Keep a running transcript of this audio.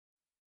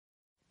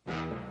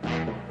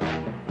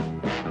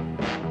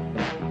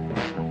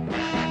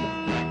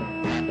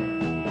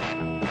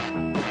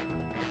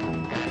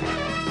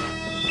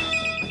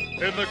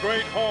In the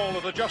great hall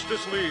of the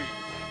Justice League,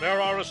 there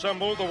are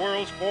assembled the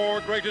world's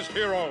 4 greatest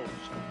heroes,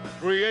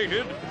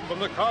 created from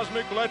the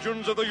cosmic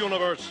legends of the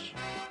universe.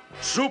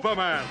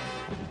 Superman,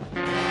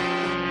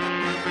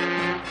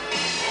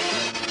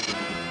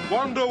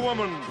 Wonder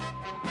Woman,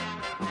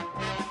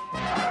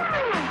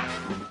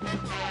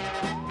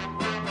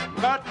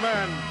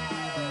 Batman,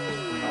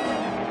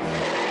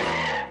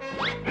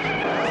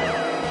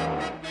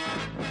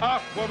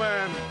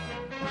 Aquaman,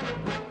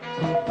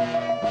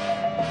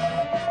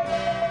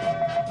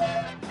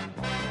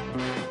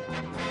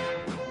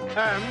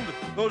 and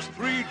those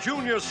 3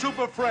 junior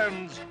super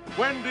friends,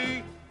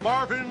 Wendy,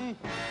 Marvin,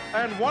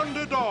 and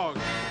Wonder Dog.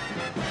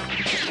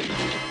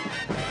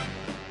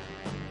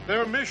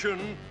 Their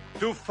mission,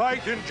 to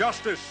fight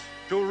injustice,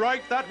 to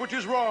right that which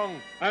is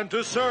wrong, and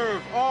to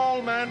serve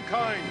all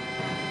mankind.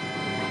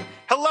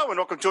 Hello and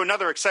welcome to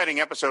another exciting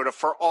episode of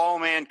For All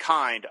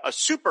Mankind, a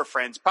Super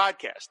Friends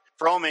podcast.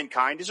 For All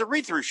Mankind is a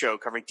read-through show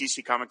covering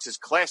DC Comics'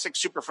 classic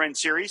Super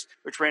Friends series,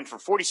 which ran for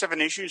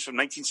 47 issues from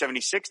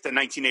 1976 to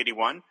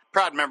 1981.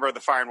 Proud member of the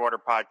Fire and Water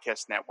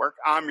Podcast Network.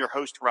 I'm your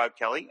host, Rob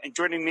Kelly, and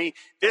joining me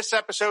this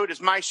episode is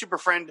my super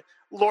friend,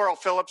 Laurel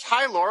Phillips.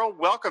 Hi, Laurel.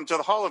 Welcome to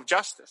the Hall of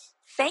Justice.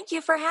 Thank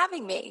you for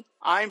having me.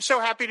 I'm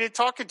so happy to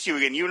talk to you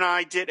again. You and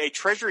I did a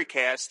Treasury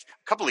cast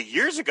a couple of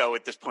years ago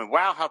at this point.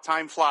 Wow, how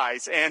time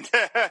flies. And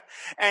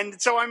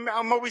so I'm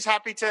always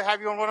happy to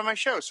have you on one of my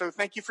shows. So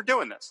thank you for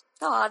doing this.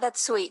 Oh,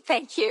 that's sweet.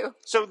 Thank you.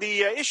 So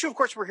the issue, of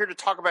course, we're here to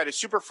talk about is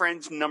Super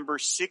Friends number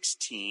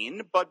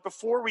 16. But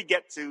before we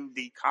get to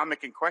the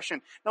comic in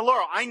question, now,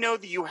 Laurel, I know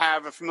that you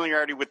have a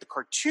familiarity with the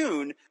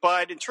cartoon,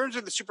 but in terms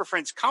of the Super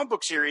Friends comic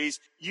book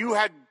series, you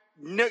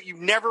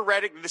never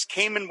read it. This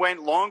came and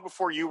went long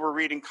before you were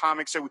reading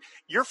comics. So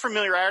your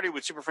familiarity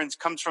with Super Friends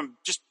comes from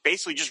just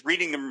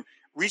reading them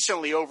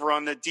recently over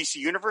on the DC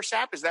Universe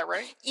app. Is that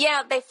right?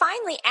 Yeah, they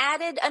finally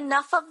added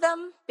enough of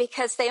them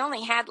because they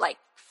only had like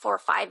 4 or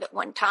 5 at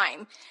one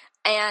time.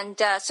 And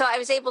so I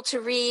was able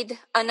to read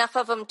enough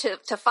of them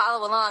to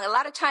follow along. A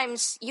lot of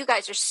times you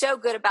guys are so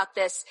good about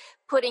this,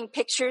 putting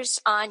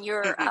pictures on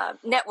your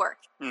network,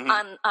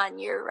 on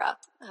your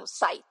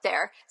site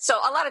there. So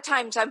a lot of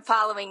times I'm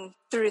following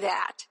through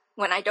that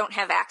when I don't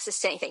have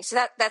access to anything.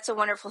 So that's a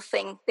wonderful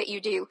thing that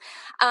you do.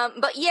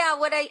 But yeah,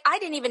 I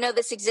didn't even know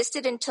this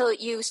existed until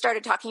you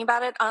started talking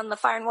about it on the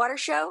Fire and Water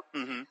show.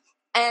 Mm-hmm.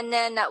 And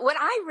then what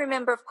I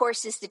remember, of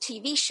course, is the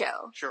TV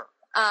show. Sure.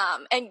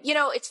 And you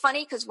know, it's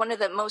funny because one of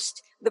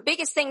the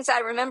biggest things I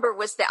remember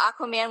was the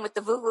Aquaman with the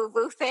voo voo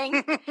voo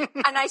thing.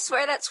 And I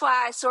swear that's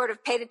why I sort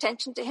of paid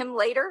attention to him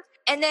later.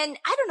 And then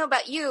I don't know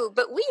about you,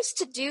 but we used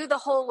to do the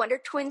whole Wonder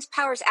Twins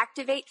powers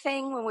activate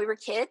thing when we were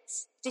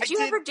kids. Did you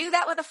ever do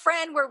that with a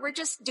friend where we're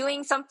just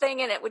doing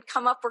something and it would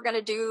come up, we're going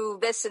to do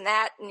this and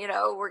that, and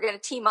we're going to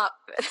team up?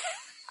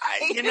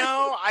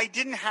 I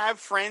didn't have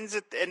friends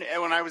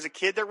when I was a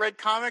kid that read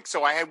comics,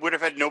 so I would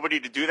have had nobody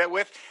to do that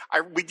with.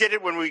 We did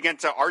it when we went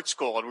to art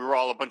school, and we were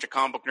all a bunch of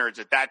comic book nerds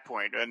at that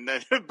point. And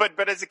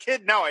but as a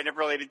kid, no, I never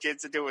really had a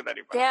chance to do it with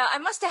anybody. Yeah, I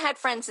must have had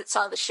friends that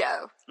saw the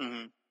show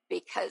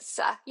because,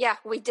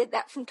 we did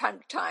that from time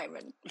to time.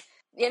 And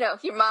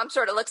your mom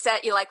sort of looks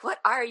at you like, "What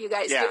are you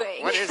guys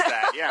doing? What is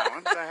that? Yeah,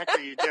 what the heck are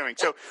you doing?"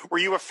 So, were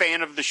you a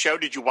fan of the show?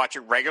 Did you watch it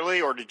regularly,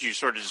 or did you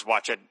sort of just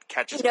watch it,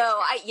 catch it? No,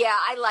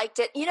 I liked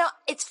it.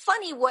 It's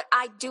funny what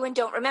I do and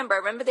don't remember. I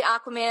remember the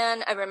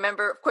Aquaman. I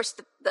remember, of course,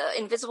 the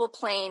Invisible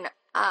Plane.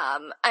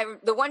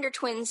 The Wonder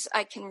Twins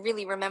I can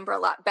really remember a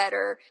lot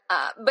better.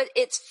 But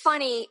it's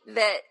funny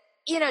that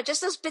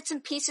just those bits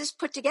and pieces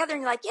put together,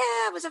 and you're like, yeah,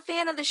 I was a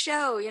fan of the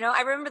show.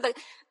 I remember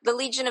the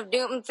Legion of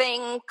Doom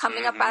thing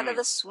coming up out of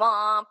the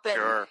swamp,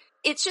 and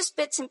it's just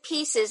bits and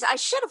pieces.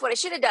 What I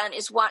should have done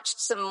is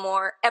watched some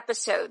more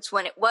episodes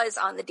when it was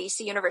on the DC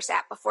Universe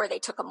app before they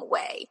took them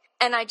away,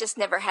 and I just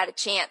never had a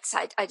chance.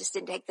 I just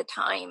didn't take the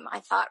time.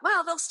 I thought,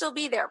 well, they'll still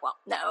be there. Well,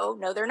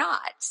 no, they're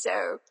not.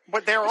 So,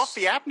 but they're off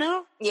the app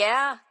now?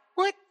 Yeah.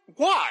 What?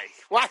 Why?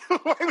 Why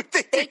would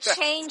they do that? They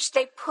changed.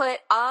 They put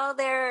all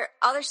their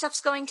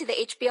stuff's going to the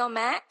HBO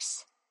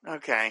Max.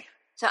 Okay.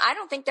 So I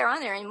don't think they're on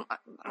there anymore,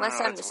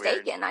 unless I'm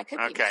mistaken. Weird. I could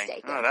be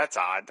mistaken. Oh, that's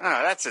odd.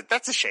 Oh,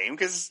 that's a shame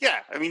because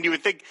you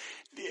would think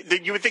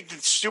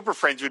that Super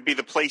Friends would be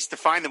the place to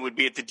find them would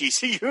be at the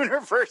DC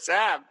Universe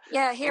app.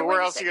 Yeah,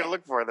 where else are you going to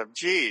look for them?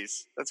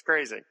 Jeez, that's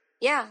crazy.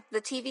 Yeah, the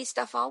TV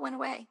stuff all went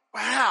away.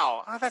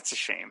 Wow. Oh, that's a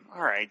shame.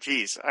 All right.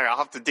 Geez. I'll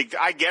have to dig.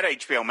 I get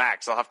HBO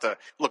Max. I'll have to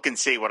look and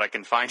see what I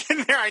can find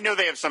in there. I know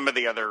they have some of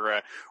the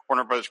other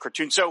Warner Brothers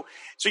cartoons. So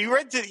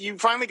you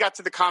finally got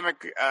to the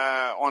comic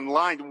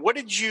online.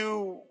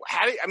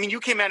 You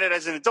came at it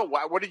as an adult.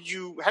 How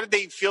did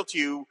they feel to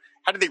you?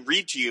 How did they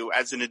read to you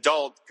as an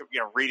adult,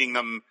 reading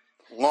them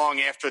long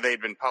after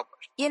they'd been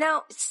published?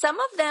 Some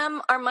of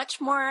them are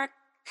much more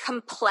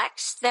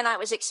complex than I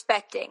was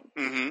expecting.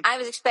 Mm-hmm. I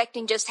was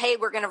expecting just, hey,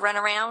 we're going to run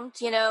around.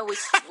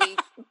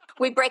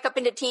 We break up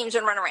into teams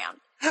and run around.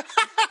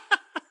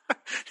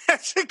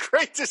 That's a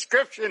great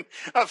description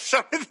of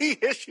some of the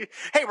issues.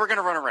 Hey, we're going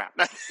to run around.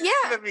 Yeah,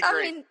 that'd be great.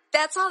 I mean,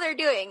 that's all they're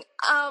doing.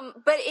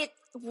 But it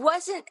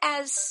wasn't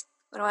as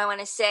what do I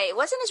want to say? It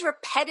wasn't as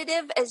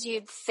repetitive as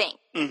you'd think.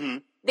 Mm-hmm.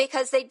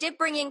 Because they did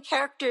bring in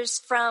characters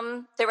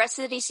from the rest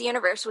of the DC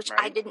universe, which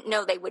I didn't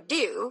know they would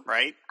do.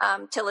 Right.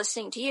 Till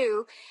listening to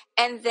you.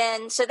 And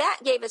then, so that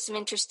gave us some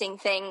interesting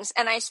things.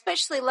 And I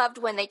especially loved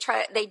when they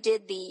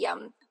did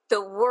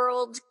the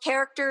world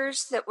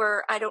characters that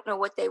were, I don't know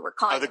what they were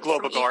called. Oh, the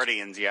Global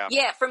Guardians, yeah.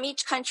 Yeah, from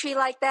each country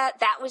like that.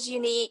 That was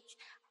unique.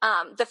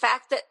 The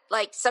fact that,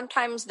 like,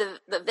 sometimes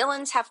the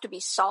villains have to be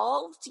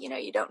solved. You know,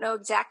 you don't know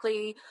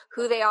exactly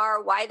who they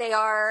are, why they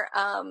are.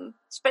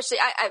 Especially,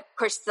 of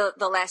course,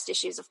 the last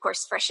issue is, of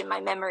course, fresh in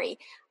my memory,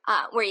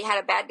 where you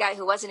had a bad guy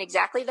who wasn't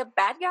exactly the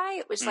bad guy.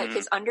 It was like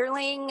his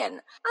underling. And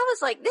I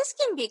was like, this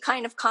can be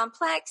kind of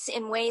complex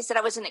in ways that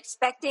I wasn't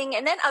expecting.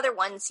 And then other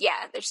ones,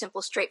 yeah, they're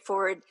simple,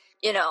 straightforward,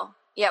 you know,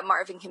 yeah,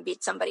 Marvin can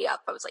beat somebody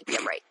up. I was like,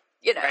 yeah, right.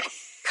 You know,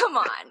 come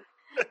on.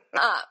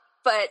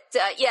 But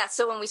yeah,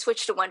 so when we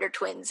switched to Wonder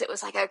Twins, it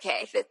was like,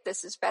 okay,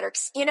 this is better.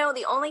 You know,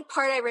 the only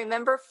part I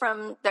remember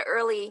from the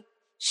early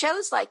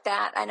shows like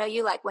that, I know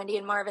you like Wendy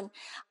and Marvin,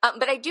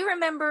 but I do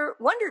remember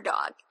Wonder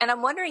Dog. And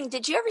I'm wondering,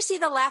 did you ever see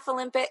the Laugh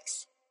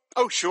Olympics?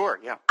 Oh, sure,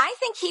 yeah. I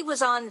think he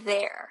was on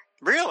there.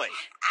 Really?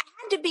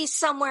 I had to be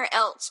somewhere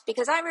else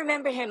because I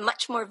remember him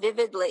much more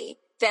vividly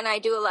than I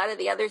do a lot of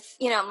the other,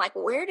 you know, I'm like,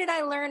 where did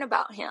I learn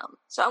about him?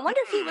 So I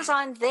wonder if he was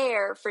on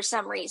there for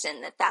some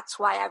reason, that's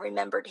why I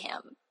remembered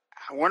him.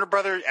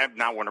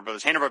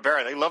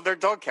 Hanna-Barbera, they love their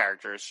dog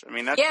characters. I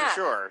mean, that's for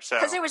sure. So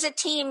because there was a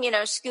team, you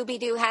know,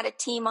 Scooby-Doo had a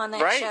team on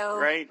that show.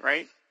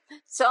 Right.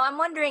 So I'm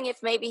wondering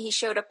if maybe he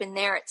showed up in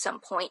there at some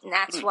point, and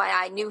that's why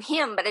I knew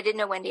him, but I didn't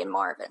know Wendy and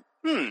Marvin.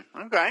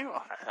 Okay.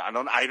 Well,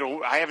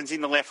 I haven't seen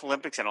the Laugh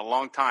Olympics in a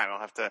long time. I'll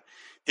have to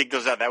dig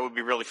those out. That would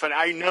be really fun.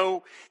 I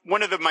know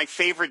one of my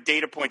favorite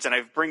data points, and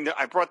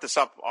I brought this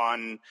up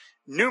on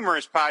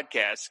numerous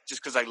podcasts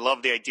just because I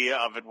love the idea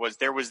of it, was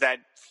there was that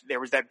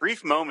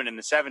brief moment in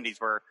the 70s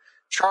where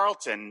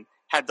Charlton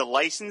had the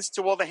license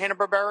to all the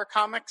Hanna-Barbera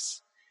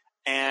comics,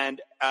 and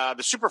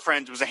the Super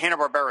Friends was a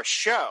Hanna-Barbera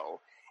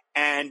show.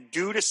 And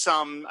due to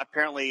some,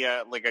 apparently,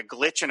 like a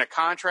glitch in a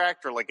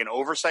contract or like an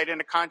oversight in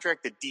a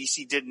contract that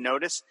DC didn't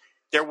notice,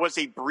 there was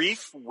a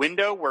brief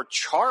window where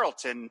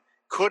Charlton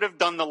could have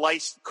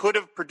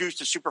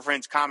produced a Super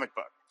Friends comic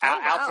book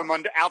out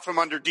from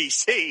under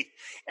DC.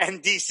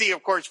 And DC,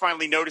 of course,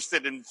 finally noticed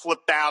it and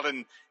flipped out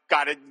and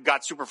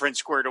got Super Friends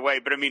squared away.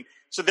 But I mean,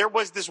 so there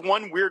was this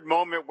one weird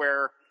moment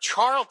where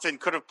Charlton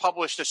could have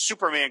published a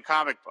Superman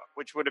comic book,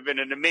 which would have been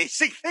an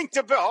amazing thing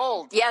to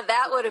behold. Yeah,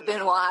 that would have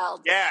been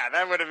wild. Yeah,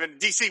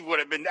 DC would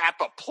have been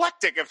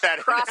apoplectic if that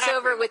had crossover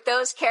happened. With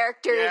those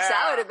characters. Yeah.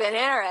 That would have been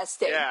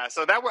interesting. Yeah,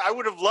 so I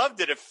would have loved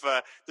it if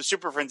the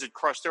Super Friends had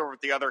crossed over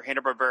with the other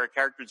Hanna-Barbera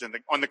characters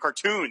on the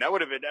cartoon. That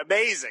would have been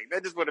amazing.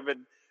 That just would have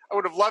been. I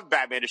would have loved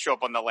Batman to show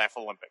up on the Laugh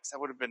Olympics. That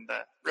would have been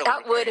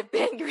would have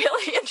been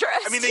really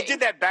interesting. I mean, they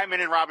did that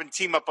Batman and Robin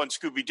team up on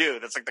Scooby-Doo.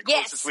 That's like the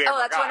closest we ever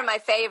got. That's one of my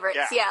favorites.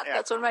 Yeah,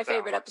 that's one of my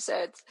favorite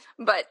episodes.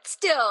 But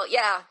still,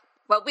 yeah.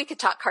 Well, we could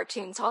talk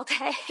cartoons all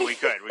day. We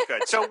could.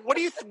 So what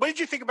did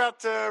you think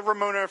about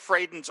Ramona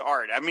Fradon's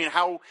art? I mean,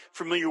 how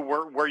familiar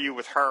were you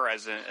with her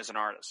as an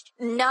artist?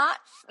 Not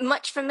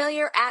much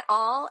familiar at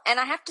all. And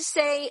I have to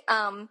say,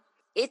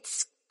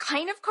 it's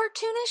kind of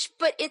cartoonish,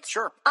 but it's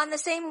on the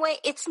same way.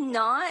 It's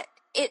not.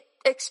 It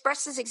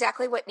expresses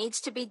exactly what needs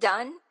to be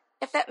done,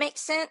 if that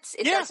makes sense.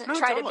 It doesn't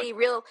try to be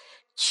real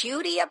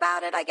cutie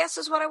about it, I guess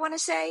is what I want to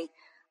say.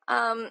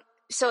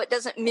 So it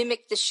doesn't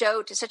mimic the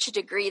show to such a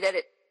degree that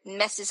it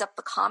messes up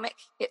the comic.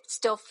 It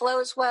still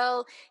flows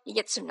well. You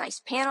get some nice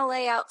panel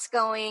layouts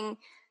going.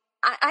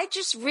 I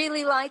just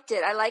really liked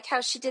it. I like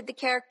how she did the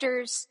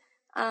characters.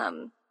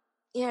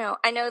 You know,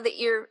 I know that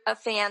you're a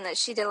fan, that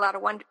she did a lot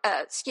of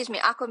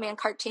Aquaman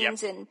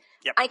cartoons, and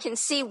I can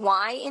see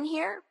why in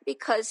here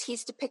because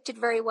he's depicted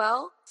very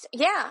well. So,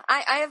 yeah,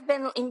 I have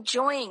been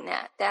enjoying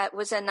that. That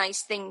was a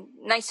nice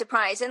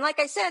surprise. And like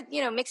I said,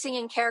 you know, mixing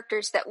in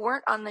characters that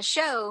weren't on the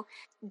show,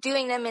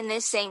 doing them in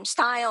this same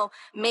style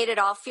made it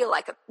all feel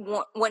like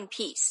one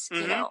piece,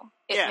 you know.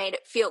 It made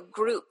it feel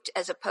grouped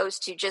as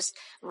opposed to just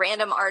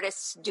random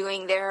artists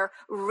doing their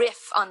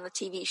riff on the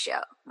TV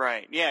show.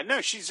 Right. Yeah. No,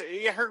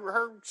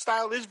 her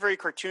style is very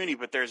cartoony,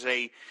 but there's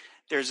a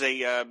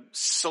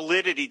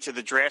solidity to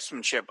the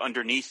draftsmanship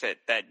underneath it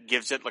that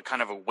gives it like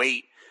kind of a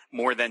weight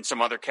more than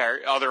some other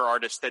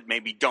artists that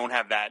maybe don't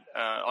have that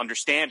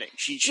understanding.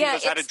 She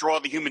knows how to draw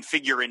the human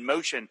figure in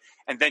motion,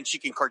 and then she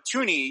can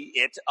cartoony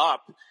it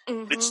up,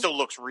 but it still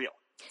looks real.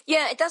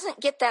 Yeah, it doesn't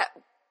get that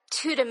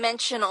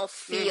two-dimensional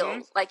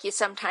feel like you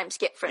sometimes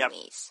get from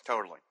these.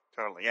 Totally.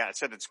 Yeah, I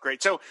said it's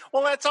great. So,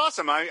 well, that's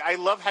awesome. I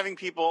love having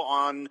people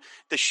on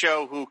the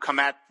show who come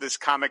at this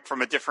comic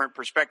from a different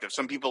perspective.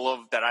 Some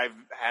people that I've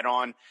had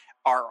on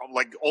are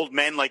like old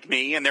men like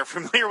me, and they're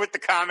familiar with the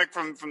comic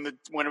from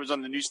when it was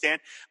on the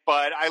newsstand.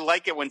 But I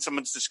like it when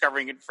someone's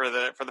discovering it for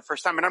the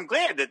first time, and I'm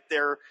glad that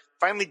they're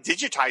finally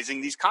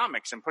digitizing these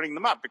comics and putting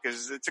them up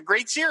because it's a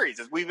great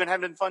series. We've been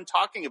having fun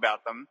talking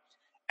about them.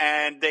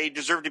 and they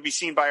deserve to be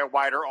seen by a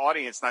wider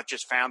audience, not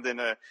just found in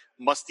a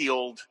musty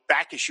old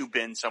back issue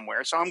bin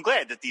somewhere. So I'm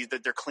glad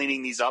that they're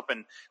cleaning these up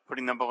and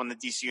putting them up on the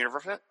DC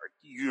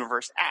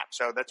Universe app.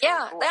 So that's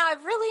really cool.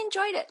 I've really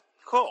enjoyed it.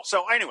 Cool.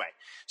 So anyway,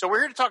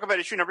 we're here to talk about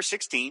issue number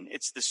 16.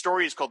 The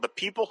story is called The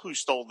People Who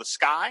Stole the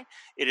Sky.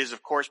 It is,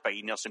 of course, by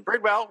E. Nelson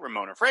Bridwell,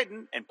 Ramona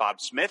Fradon, and Bob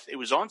Smith. It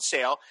was on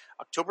sale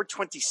October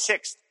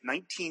 26th,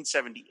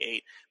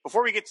 1978.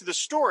 Before we get to the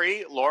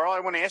story, Laurel, I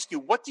want to ask you,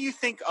 what do you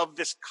think of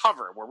this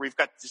cover where we've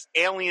got this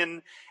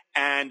alien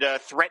and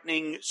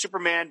threatening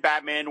Superman,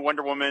 Batman,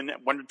 Wonder Woman,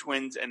 Wonder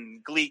Twins,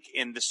 and Gleek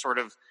in this sort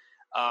of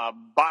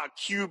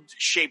cubed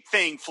shaped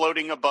thing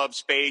floating above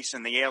space,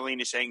 and the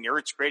alien is saying the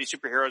Earth's greatest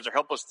superheroes are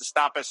helpless to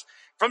stop us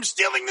from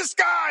stealing the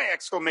sky!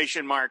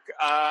 Exclamation mark.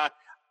 I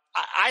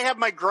have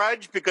my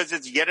grudge because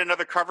it's yet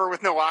another cover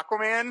with no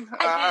Aquaman.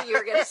 I knew you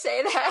were going to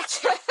say that.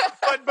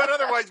 but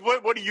otherwise,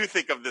 what do you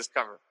think of this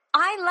cover?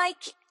 I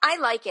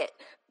like it,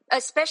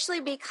 especially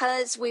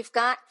because we've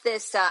got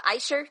this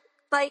Aisher,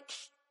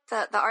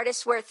 the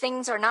artist, where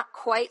things are not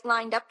quite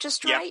lined up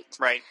just right.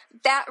 Yeah, right.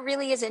 That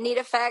really is a neat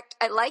effect.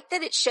 I like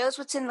that it shows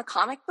what's in the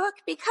comic book.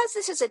 Because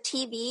this is a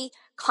TV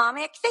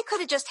comic, they could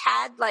have just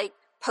had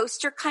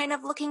poster kind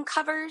of looking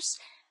covers,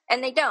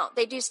 and they don't.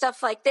 They do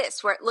stuff like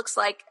this where it looks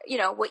like,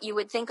 what you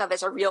would think of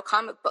as a real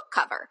comic book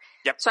cover.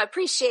 Yep. So I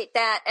appreciate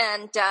that.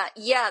 And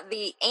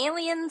the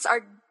aliens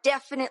are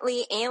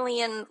definitely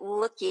alien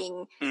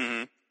looking.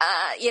 Mm-hmm.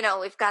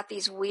 We've got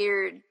these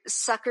weird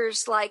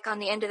suckers on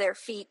the end of their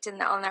feet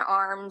and on their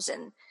arms,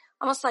 and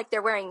almost like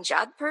they're wearing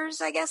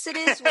jodhpurs, I guess it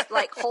is, with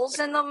holes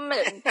in them.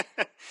 And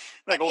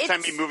like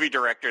old-timey movie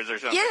directors or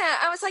something. Yeah,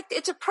 I was like,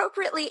 it's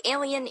appropriately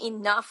alien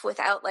enough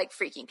without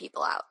freaking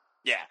people out.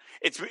 Yeah,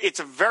 it's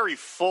a very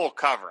full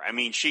cover. I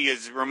mean,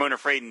 Ramona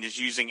Fradon is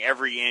using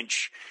every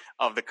inch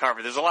of the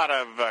cover. There's a lot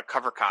of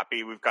cover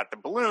copy. We've got the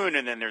balloon,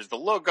 and then there's the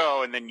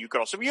logo, and then you could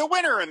also be a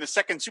winner in the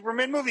second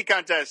Superman movie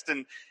contest,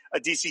 and a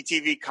DC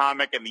TV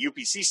comic, and the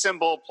UPC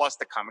symbol, plus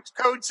the comics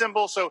code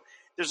symbol. So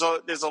there's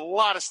a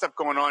lot of stuff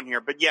going on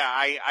here. But yeah,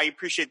 I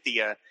appreciate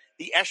the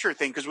Escher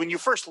thing, because when you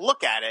first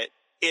look at it,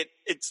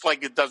 it's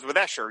like it does with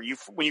Escher.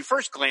 When you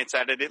first glance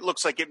at it, it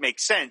looks like it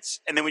makes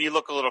sense, and then when you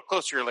look a little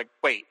closer, you're like,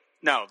 wait.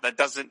 No,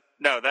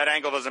 that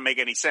angle doesn't make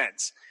any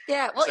sense.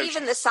 Yeah, well, so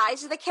even the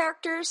size of the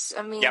characters.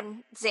 I mean, yep.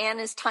 Zan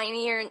is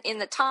tinier in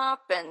the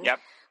top, and yep.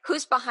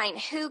 Who's behind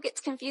who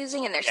gets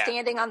confusing, and they're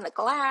standing on the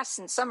glass,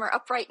 and some are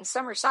upright and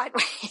some are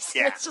sideways.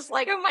 Yeah. It's just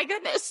like, oh my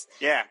goodness.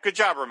 Yeah, good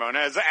job,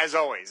 Ramona, as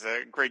always.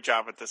 Great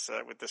job with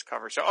this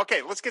cover. So,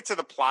 okay, let's get to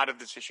the plot of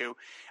this issue.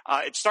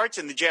 It starts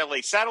in the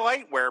JLA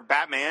satellite, where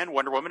Batman,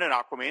 Wonder Woman, and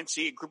Aquaman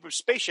see a group of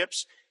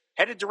spaceships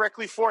headed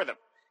directly for them.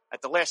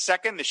 At the last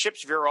second, the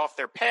ships veer off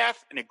their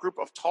path, and a group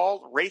of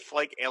tall,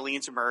 wraith-like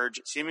aliens emerge,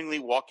 seemingly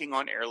walking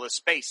on airless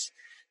space.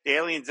 The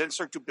aliens then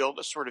start to build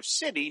a sort of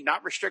city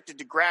not restricted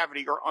to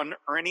gravity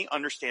or any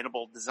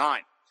understandable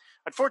design.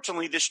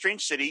 Unfortunately, this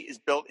strange city is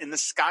built in the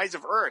skies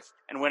of Earth,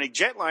 and when a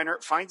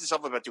jetliner finds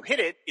itself about to hit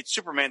it, it's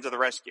Superman to the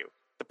rescue.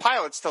 The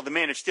pilots tell the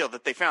Man of Steel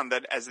that they found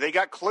that as they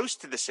got close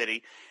to the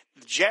city,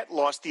 the jet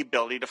lost the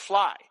ability to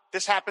fly.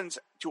 This happens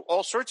to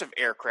all sorts of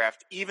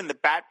aircraft, even the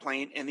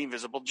Batplane and the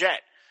Invisible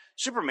Jet.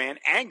 Superman,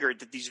 angered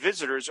that these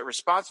visitors are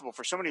responsible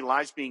for so many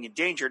lives being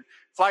endangered,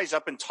 flies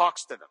up and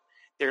talks to them.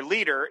 Their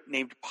leader,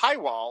 named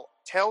Pywall,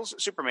 tells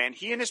Superman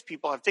he and his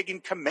people have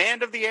taken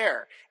command of the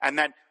air and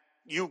that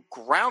you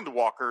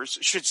groundwalkers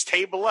should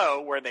stay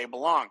below where they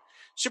belong.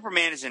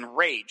 Superman is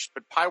enraged,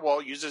 but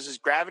Pywall uses his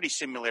gravity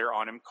simulator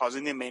on him,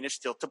 causing the Man of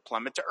Steel to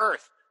plummet to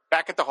Earth.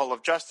 Back at the Hall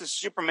of Justice,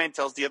 Superman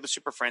tells the other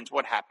Super Friends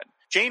what happened.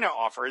 Jaina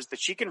offers that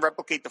she can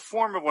replicate the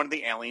form of one of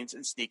the aliens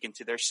and sneak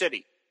into their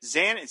city.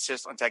 Zan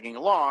insists on tagging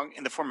along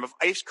in the form of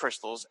ice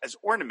crystals as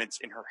ornaments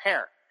in her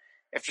hair.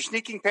 After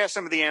sneaking past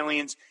some of the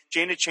aliens,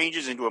 Jaina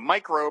changes into a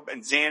microbe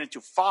and Zan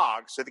into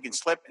fog so they can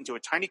slip into a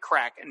tiny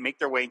crack and make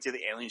their way into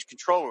the aliens'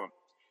 control room.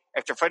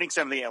 After fighting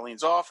some of the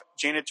aliens off,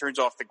 Jaina turns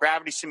off the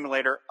gravity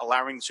simulator,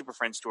 allowing the Super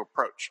Friends to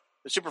approach.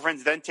 The Super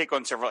Friends then take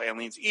on several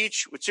aliens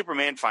each, with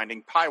Superman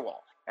finding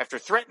Pywall. After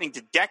threatening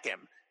to deck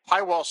him,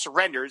 Pywall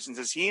surrenders and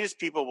says he and his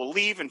people will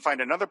leave and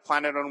find another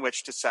planet on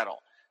which to settle.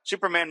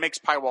 Superman makes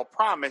Pywall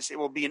promise it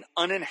will be an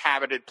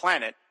uninhabited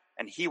planet,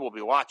 and he will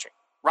be watching.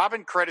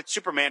 Robin credits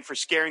Superman for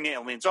scaring the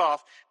aliens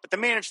off, but the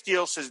Man of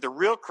Steel says the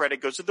real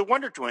credit goes to the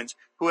Wonder Twins,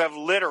 who have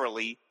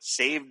literally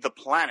saved the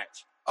planet.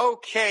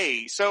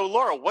 Okay, so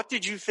Laurel, what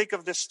did you think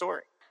of this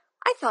story?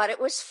 I thought it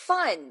was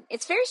fun.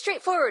 It's very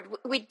straightforward.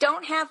 We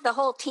don't have the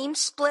whole team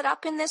split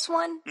up in this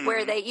one,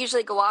 where they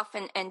usually go off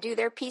and do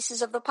their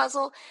pieces of the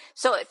puzzle.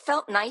 So it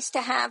felt nice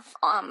to have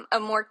a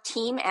more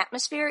team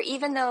atmosphere.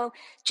 Even though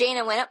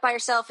Jaina went up by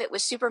herself, it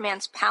was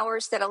Superman's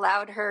powers that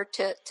allowed her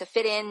to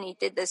fit in. He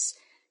did this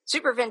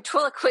super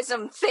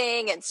ventriloquism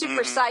thing and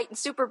super sight and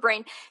super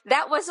brain.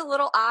 That was a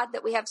little odd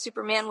that we have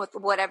Superman with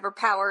whatever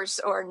powers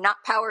or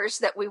not powers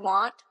that we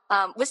want.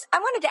 I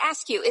wanted to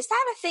ask you, is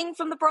that a thing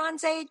from the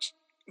Bronze Age?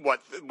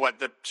 What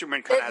the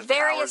Superman kind of has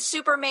various powers?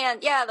 Superman,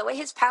 yeah, the way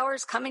his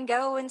powers come and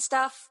go and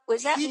stuff.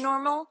 Was that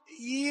normal?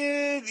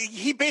 Yeah,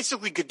 he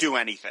basically could do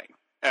anything.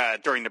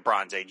 during the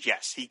Bronze Age.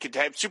 Yes, he could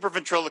have super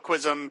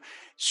ventriloquism,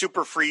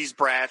 super freeze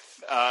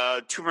breath,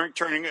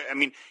 turning. I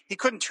mean, he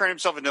couldn't turn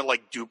himself into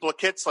like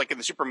duplicates like in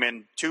the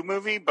Superman 2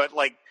 movie, but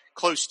like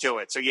close to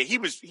it. So yeah, he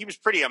was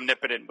pretty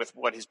omnipotent with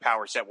what his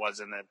power set was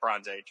in the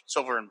Bronze Age,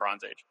 Silver and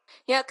Bronze Age.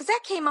 Yeah, because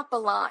that came up a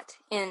lot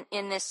in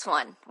this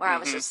one, where I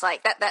was just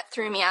like, that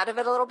threw me out of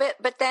it a little bit.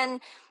 But then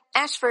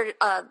Ashford,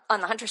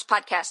 on the Hunters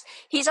podcast,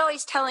 he's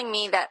always telling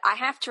me that I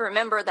have to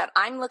remember that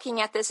I'm looking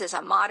at this as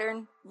a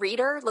modern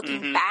reader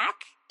looking back.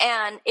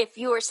 And if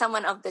you were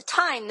someone of the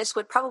time, this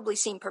would probably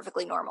seem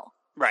perfectly normal.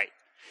 Right.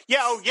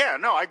 Yeah. Oh, yeah.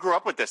 No, I grew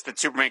up with this, that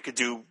Superman could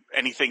do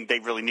anything they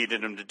really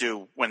needed him to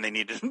do when they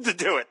needed him to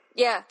do it.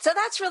 Yeah. So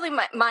that's really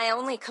my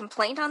only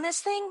complaint on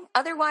this thing.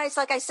 Otherwise,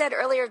 like I said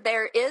earlier,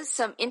 there is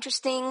some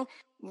interesting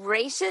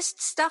racist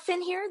stuff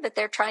in here that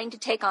they're trying to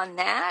take on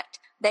that.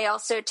 They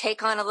also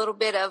take on a little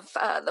bit of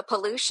the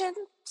pollution.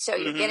 So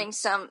you're getting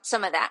some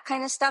of that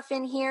kind of stuff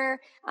in here.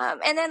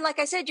 And then, like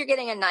I said, you're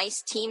getting a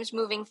nice teams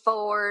moving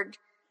forward.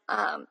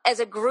 As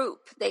a group,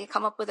 they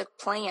come up with a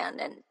plan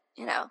and,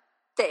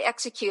 they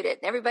execute it.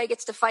 Everybody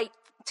gets to fight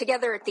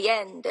together at the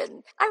end.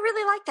 And I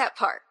really like that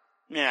part.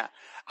 Yeah.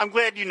 I'm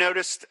glad you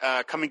noticed,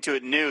 coming to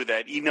it new,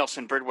 that E.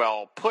 Nelson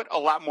Bridwell put a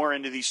lot more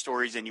into these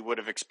stories than you would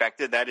have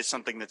expected. That is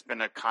something that's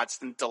been a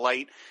constant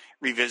delight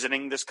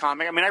revisiting this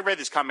comic. I mean, I read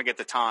this comic at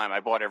the time. I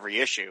bought every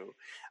issue.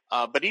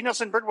 But E.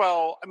 Nelson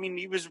Bridwell, I mean,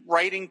 he was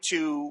writing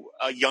to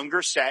a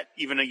younger set,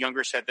 even a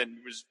younger set than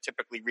was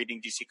typically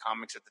reading DC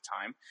Comics at the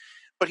time.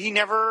 But he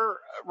never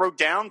wrote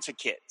down to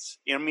kids.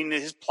 I mean,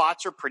 his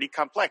plots are pretty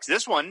complex.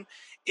 This one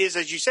is,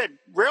 as you said,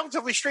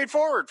 relatively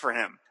straightforward for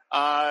him.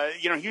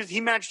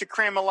 He managed to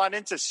cram a lot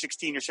into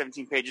 16 or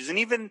 17 pages. And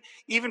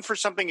even for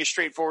something as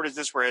straightforward as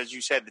this, where, as you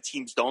said, the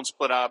teams don't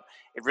split up,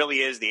 it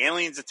really is the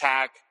aliens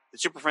attack, the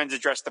Super Friends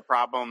address the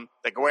problem,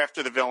 they go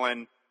after the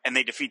villain, and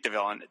they defeat the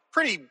villain.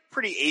 Pretty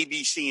A,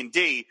 B, C, and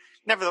D.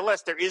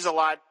 Nevertheless,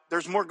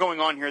 there's more going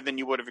on here than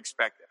you would have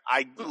expected.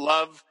 I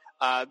love,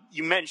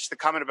 you mentioned the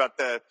comment about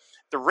the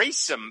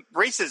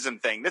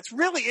racism thing. That's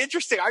really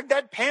interesting.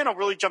 That panel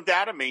really jumped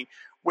out at me,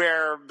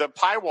 where the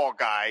Pywall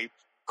guy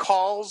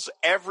calls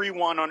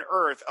everyone on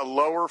Earth a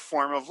lower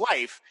form of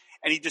life,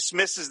 and he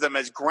dismisses them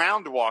as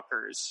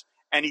groundwalkers.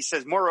 And he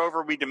says,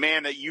 moreover, we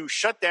demand that you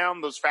shut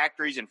down those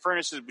factories and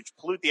furnaces which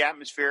pollute the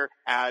atmosphere.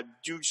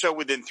 Do so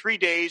within 3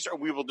 days, or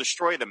we will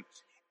destroy them.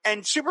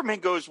 And Superman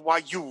goes,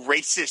 why, you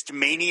racist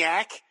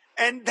maniac?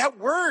 And that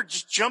word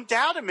just jumped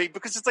out at me,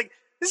 because it's like,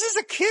 this is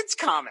a kid's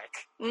comic.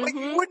 Like,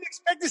 you wouldn't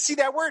expect to see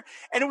that word.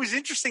 And it was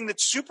interesting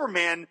that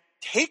Superman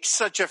takes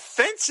such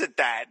offense at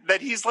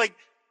that he's like,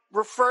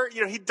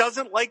 he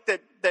doesn't like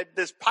that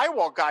this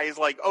Pywall guy is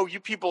like, oh, you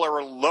people are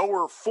a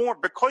lower form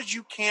because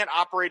you can't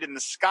operate in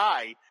the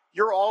sky.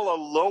 You're all a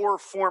lower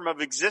form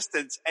of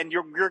existence, and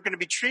you're going to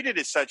be treated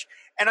as such.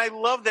 And I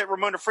love that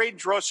Ramona Fradon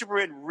draws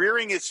Superman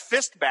rearing his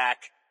fist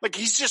back. Like,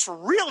 he's just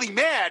really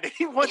mad.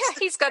 He's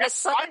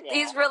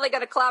really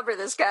going to clobber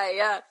this guy.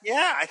 Yeah.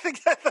 Yeah. I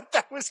think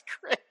that was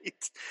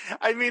great.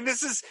 I mean,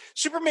 this is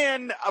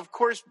Superman, of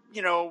course,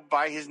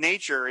 by his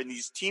nature in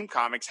these team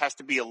comics, has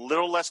to be a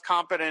little less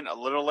competent, a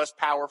little less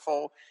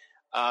powerful,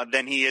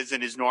 than he is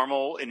in his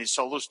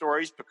solo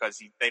stories,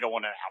 because they don't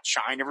want to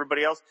outshine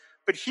everybody else.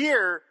 But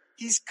here,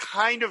 he's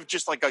kind of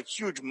just like a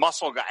huge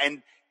muscle guy,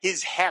 and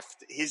his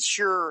heft, his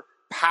sheer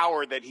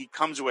power that he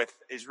comes with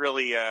is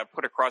really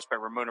put across by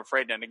Ramona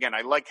Fradon. And again,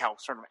 I like how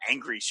sort of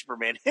angry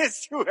Superman is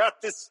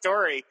throughout this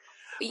story.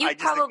 You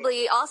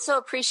probably also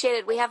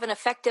appreciated we have an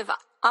effective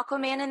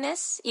Aquaman in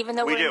this, even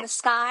though we're in the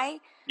sky.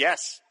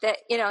 Yes. That,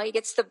 he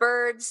gets the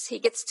birds, he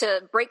gets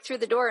to break through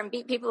the door and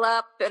beat people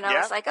up. And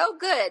I was like, oh,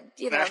 good.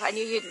 I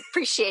knew you'd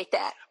appreciate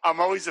that. I'm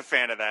always a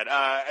fan of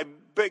that.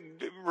 But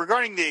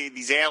regarding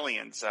these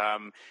aliens,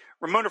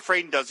 Ramona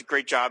Fradon does a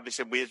great job. They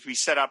said,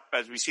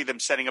 as we see them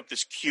setting up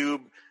this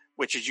cube,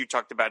 which, as you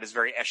talked about, is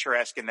very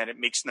Escher-esque, and that it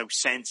makes no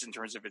sense in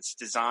terms of its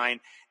design.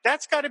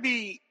 That's got to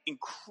be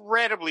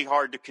incredibly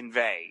hard to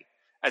convey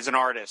as an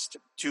artist,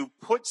 to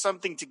put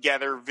something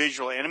together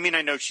visually. And I mean,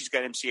 I know she's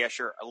got MC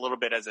Escher a little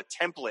bit as a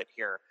template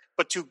here,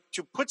 but to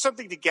put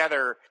something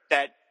together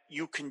that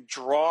you can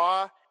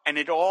draw and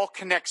it all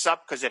connects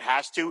up because it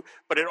has to,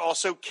 but it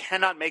also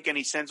cannot make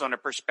any sense on a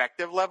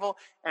perspective level.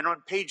 And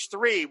on page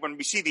 3, when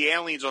we see the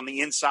aliens on the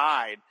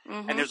inside,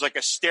 and there's like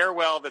a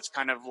stairwell that's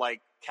kind of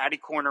like catty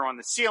corner on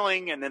the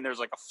ceiling, and then there's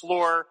like a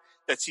floor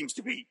that seems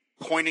to be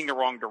pointing the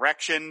wrong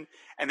direction,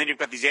 and then you've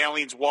got these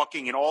aliens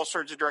walking in all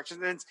sorts of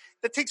directions. And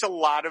that takes a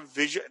lot of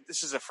visual.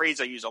 This is a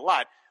phrase I use a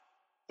lot,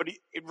 but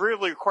it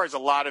really requires a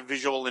lot of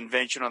visual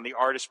invention on the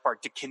artist's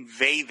part to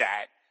convey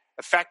that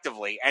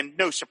effectively. And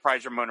no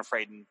surprise, Ramona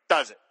Fradon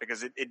does it,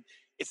 because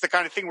it's the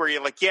kind of thing where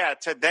you're like, yeah,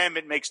 to them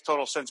it makes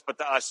total sense, but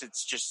to us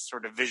it's just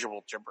sort of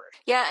visual gibberish.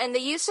 Yeah, and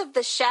the use of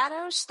the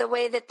shadows, the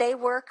way that they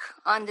work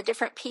on the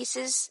different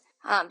pieces,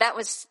 that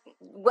was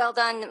well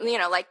done.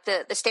 Like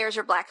the stairs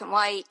are black and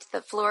white,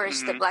 the floor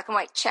is the black and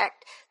white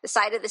checked, the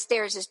side of the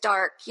stairs is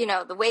dark.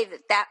 The way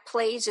that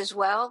plays as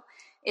well.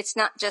 It's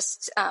not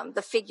just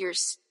the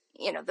figures,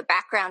 the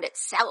background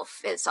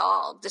itself is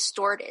all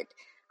distorted.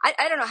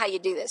 I don't know how you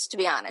do this, to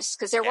be honest,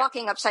 because they're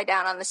walking upside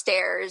down on the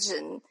stairs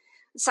and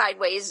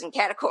sideways and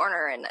cat a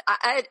corner, and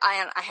I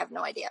have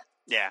no idea.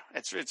 Yeah,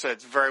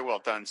 it's very well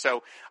done.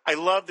 So I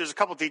love. There's a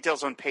couple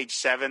details on page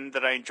 7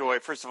 that I enjoy.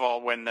 First of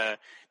all, when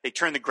they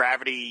turn the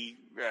gravity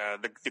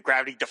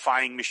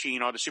defying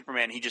machine onto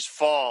Superman, he just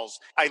falls.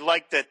 I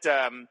like that.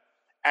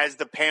 As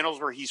the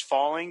panels where he's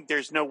falling,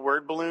 there's no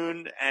word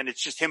balloon, and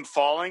it's just him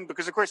falling.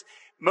 Because of course,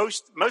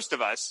 most of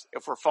us,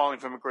 if we're falling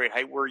from a great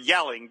height, we're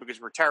yelling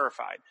because we're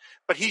terrified.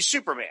 But he's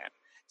Superman,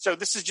 so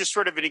this is just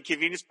sort of an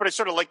inconvenience. But I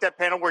sort of like that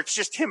panel where it's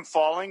just him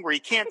falling, where he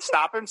can't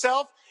stop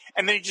himself,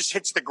 and then he just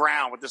hits the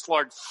ground with this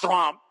large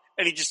thump,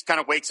 and he just kind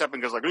of wakes up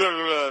and goes like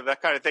that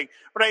kind of thing.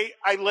 But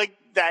I like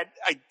that.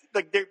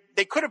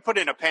 They could have put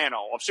in a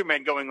panel of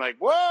Superman going like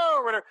whoa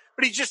or whatever,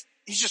 but he's just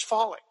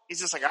falling.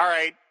 He's just like, all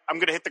right, I'm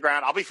going to hit the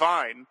ground. I'll be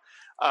fine.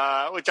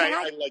 Which I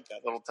like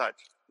that little touch.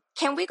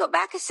 Can we go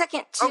back a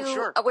second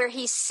to where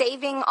he's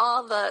saving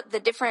all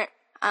the different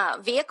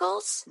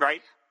vehicles?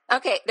 Right.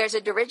 Okay, there's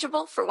a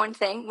dirigible for one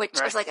thing, which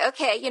I was like,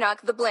 okay,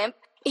 the blimp.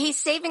 He's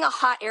saving a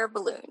hot air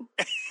balloon.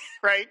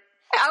 Right.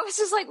 I was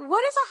just like,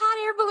 what is a hot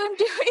air balloon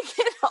doing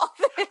in all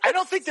this? I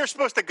don't think they're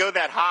supposed to go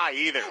that high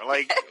either.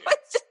 Like,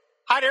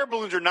 hot air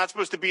balloons are not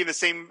supposed to be in the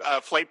same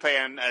flight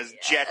plan as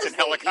jets and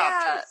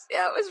helicopters.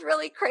 Yeah, it was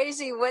really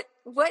crazy. What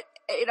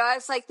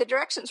it's like the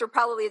directions were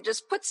probably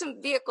just put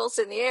some vehicles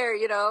in the air,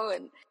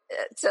 and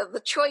so the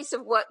choice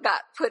of what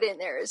got put in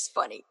there is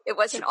funny. It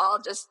wasn't all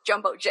just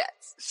jumbo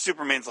jets.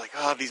 Superman's like,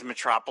 oh, these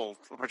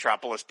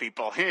metropolis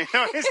people,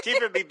 he's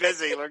keeping me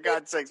busy. For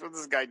God's sakes, what's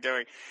this guy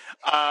doing?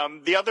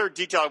 The other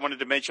detail I wanted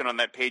to mention on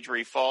that page where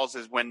he falls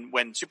is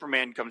when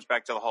Superman comes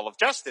back to the Hall of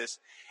Justice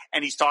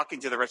and he's talking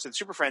to the rest of the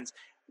Super Friends,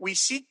 we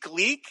see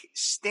Gleek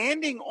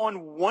standing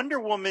on Wonder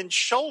Woman's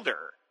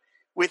shoulder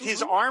with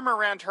his arm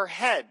around her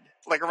head,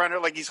 like around her,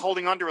 like he's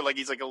holding onto her, like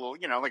he's like a little,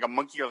 like a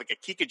monkey or like a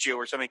Kikachu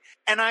or something.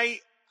 And I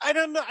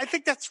don't know. I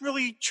think that's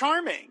really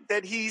charming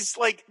that he's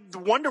like the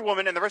Wonder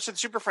Woman and the rest of the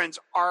Super Friends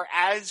are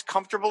as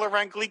comfortable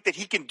around Gleek that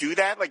he can do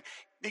that. Like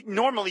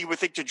normally you would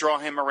think to draw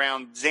him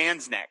around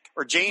Zan's neck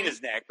or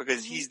Jaina's neck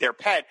because he's their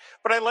pet.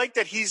 But I like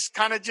that he's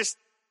kind of just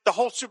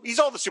he's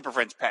all the Super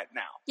Friends' pet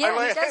now.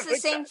 Yeah, he does the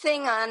same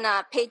thing on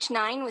page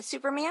 9 with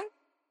Superman.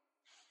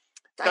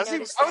 Does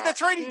he? Oh,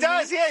 that's right. He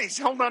does. Yeah, he's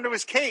holding onto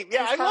his cape.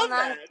 Yeah, I love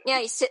that.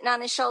 Yeah, he's sitting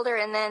on his shoulder,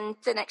 and then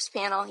the next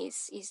panel,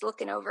 he's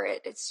looking over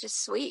it. It's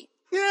just sweet.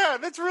 Yeah,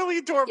 that's really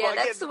adorable. Yeah,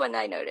 that's the one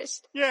I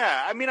noticed.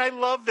 Yeah, I mean, I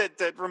love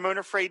that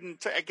Ramona Fradon,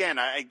 again,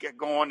 I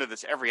go on to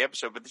this every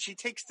episode, but she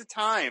takes the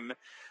time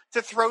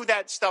to throw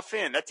that stuff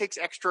in. That takes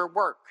extra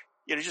work.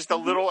 Just a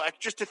little,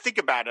 just to think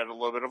about it a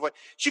little bit of like,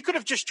 she could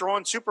have just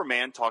drawn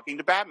Superman talking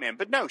to Batman,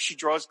 but no, she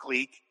draws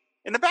Gleek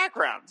in the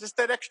background. Just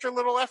that extra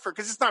little effort,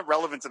 because it's not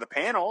relevant to the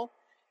panel.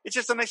 It's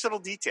just a nice little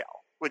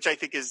detail, which I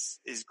think is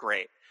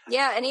great.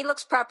 Yeah, and he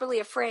looks properly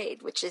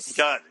afraid, which is,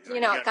 got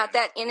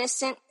that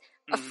innocent,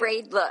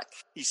 afraid look.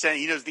 He's saying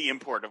he knows the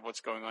import of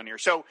what's going on here.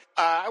 So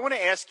I want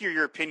to ask you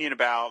your opinion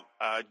about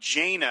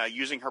Jaina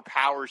using her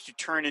powers to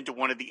turn into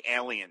one of the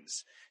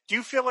aliens. Do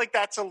you feel like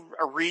that's a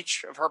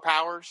reach of her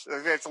powers?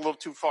 That's a little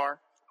too far?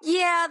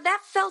 Yeah,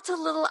 that felt a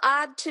little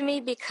odd to me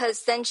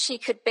because then she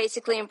could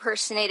basically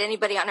impersonate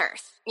anybody on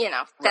Earth.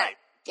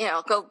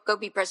 Go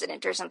be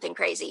president or something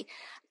crazy.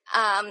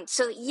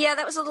 So yeah,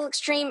 that was a little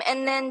extreme.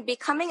 And then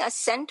becoming a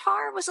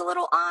centaur was a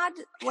little odd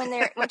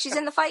when she's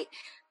in the fight.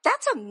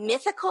 That's a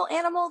mythical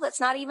animal. That's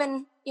not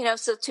even,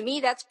 so to me,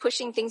 that's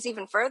pushing things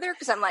even further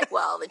because I'm like,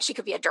 well, then she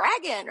could be a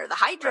dragon or the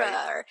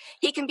Hydra or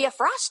he can be a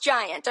frost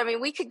giant. I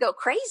mean, we could go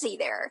crazy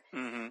there.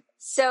 Mm-hmm.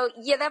 So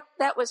yeah,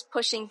 that was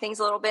pushing things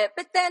a little bit.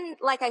 But then,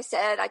 like I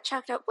said, I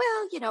chalked up,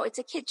 well, it's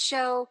a kid's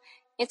show.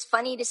 It's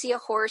funny to see a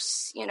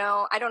horse,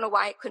 I don't know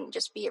why it couldn't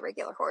just be a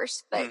regular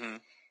horse, but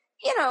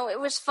it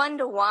was fun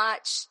to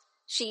watch.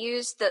 She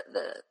used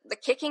the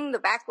kicking, the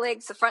back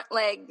legs, the front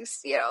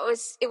legs.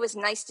 It was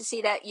nice to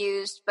see that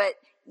used. But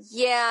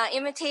yeah,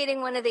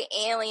 imitating one of the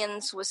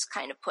aliens was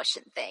kind of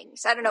pushing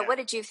things. I don't know. Yeah. What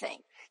did you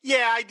think?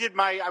 Yeah,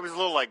 I was a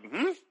little like,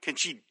 can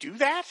she do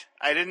that?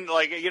 I didn't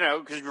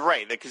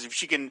because if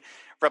she can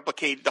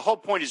replicate, the whole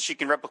point is she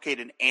can replicate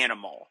an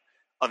animal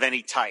of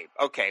any type.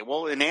 Okay,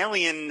 well, an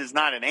alien is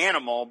not an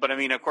animal, but I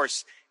mean, of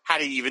course, how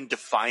do you even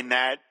define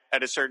that?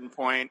 At a certain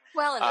point.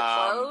 Well, and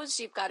the clothes,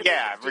 you've got to be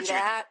able to do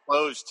that.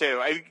 Clothes,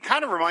 too.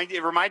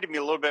 It reminded me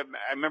a little bit.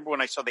 I remember when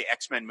I saw the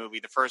X-Men movie,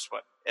 the first one,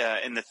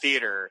 in the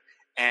theater,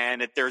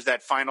 and there's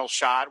that final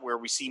shot where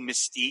we see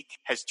Mystique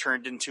has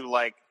turned into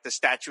like the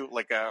statue,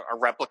 like a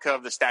replica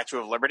of the Statue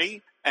of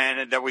Liberty,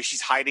 and that way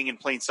she's hiding in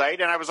plain sight.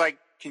 And I was like,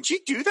 can she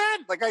do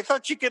that? Like, I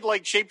thought she could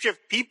like shapeshift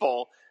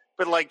people.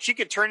 But like she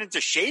could turn into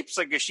shapes,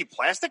 like is she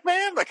Plastic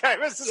Man? Like I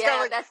was just kind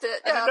of like, I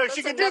didn't know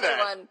she could do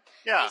that. One.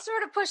 Yeah, he's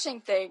sort of pushing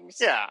things.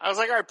 Yeah, I was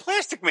like, all right,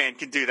 Plastic Man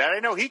can do that. I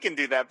know he can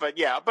do that, but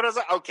yeah. But I was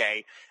like,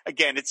 okay,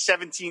 again, it's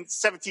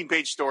 17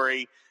 page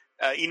story.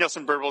 E.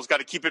 Nelson Birdwell's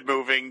got to keep it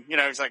moving.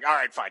 He's like, all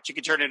right, fine, she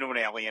can turn into an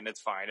alien,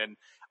 it's fine.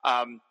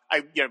 And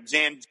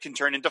Zan can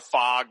turn into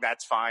fog,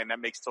 that's fine, that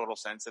makes total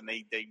sense. And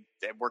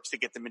it works to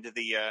get them into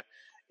the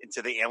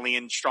the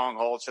alien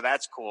stronghold. So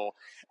that's cool.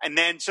 And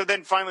then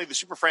finally the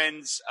Super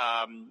Friends,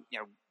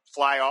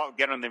 fly off,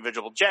 get on the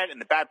Invisible Jet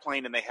and the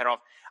Batplane, and they head off.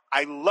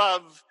 I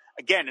love,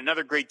 again,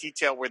 another great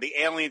detail where the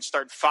aliens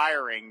start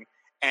firing,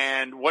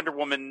 and Wonder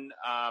Woman,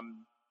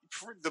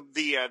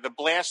 the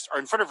blasts are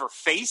in front of her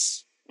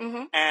face.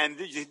 Mm-hmm. And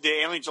the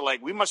aliens are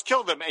like, we must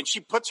kill them. And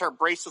she puts her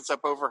bracelets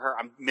up over her.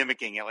 I'm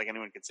mimicking it like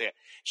anyone could say it.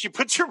 She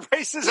puts her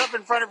bracelets up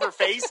in front of her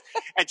face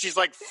and she's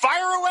like,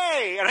 fire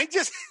away. And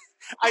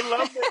I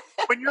love that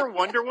when you're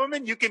Wonder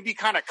Woman, you can be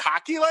kind of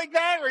cocky like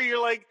that, or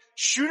you're like,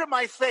 shoot at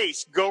my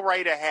face, go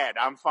right ahead.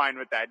 I'm fine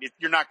with that.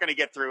 You're not going to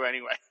get through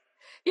anyway.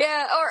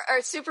 Yeah.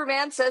 Or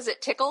Superman says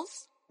it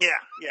tickles. Yeah.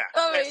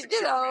 Oh,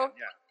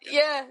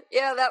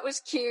 yeah, that was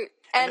cute.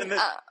 And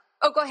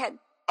go ahead.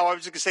 Oh, I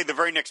was just going to say the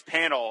very next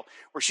panel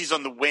where she's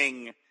on the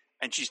wing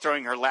and she's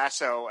throwing her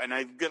lasso, and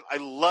I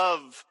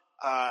love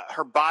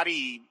her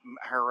body,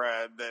 her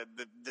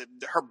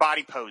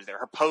body pose there,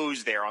 her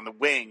pose there on the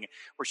wing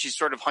where she's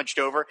sort of hunched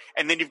over,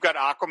 and then you've got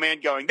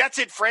Aquaman going, "That's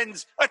it,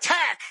 friends,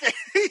 attack!"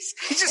 he's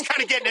just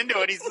kind of getting into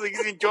it.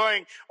 He's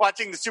enjoying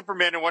watching the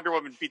Superman and Wonder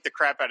Woman beat the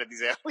crap out of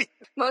these aliens.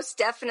 Most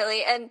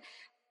definitely, and.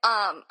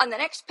 On the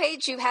next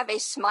page, you have a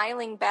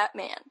smiling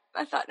Batman.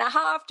 I thought, now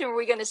how often are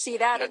we going to see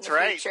that in the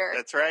future?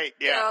 That's right.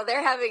 Yeah.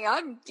 They're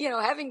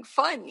having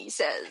fun, he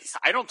says.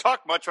 I don't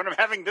talk much when I'm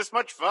having this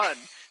much fun.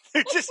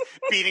 They're just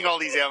beating all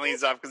these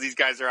aliens off because these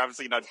guys are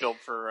obviously not built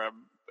for a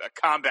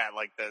combat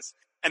like this.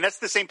 And that's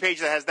the same page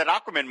that has that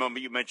Aquaman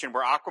moment you mentioned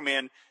where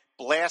Aquaman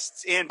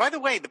blasts in. By the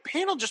way, the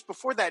panel just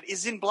before that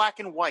is in black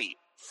and white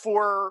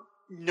for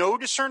no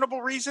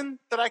discernible reason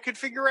that I could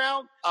figure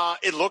out.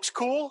 It looks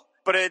cool,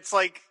 but it's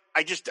like,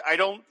 I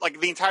don't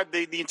like the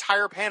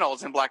entire panel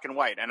is in black and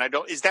white, and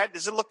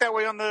does it look that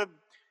way on the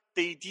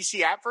DC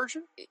app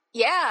version?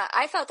 Yeah,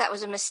 I thought that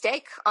was a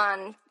mistake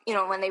on,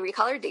 when they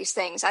recolored these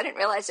things. I didn't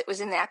realize it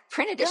was in that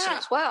print edition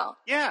as well.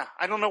 Yeah,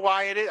 I don't know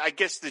why it is. I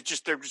guess they're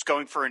just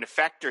going for an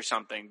effect or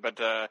something.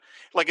 But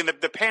like in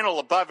the panel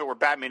above it where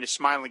Batman is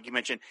smiling, like you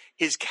mentioned,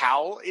 his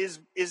cowl is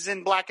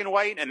in black and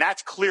white, and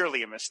that's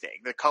clearly a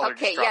mistake. The color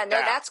just dropped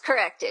out. That's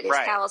corrected. His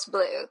cowl's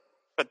blue.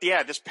 But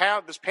yeah, this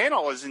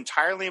panel is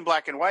entirely in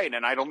black and white,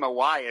 and I don't know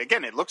why.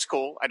 Again, it looks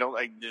cool.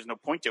 There's no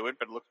point to it,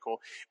 but it looks cool.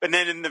 But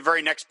then in the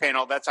very next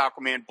panel, that's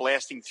Aquaman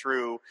blasting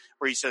through,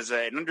 where he says,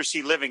 "An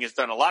undersea living has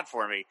done a lot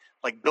for me,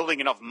 like building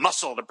enough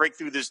muscle to break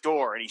through this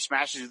door." And he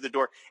smashes through the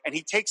door, and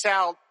he takes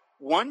out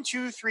 1,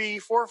 2, 3,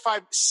 4,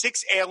 5,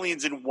 6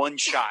 aliens in one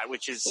shot,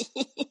 which is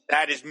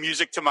that is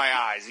music to my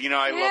eyes.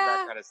 I love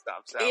that kind of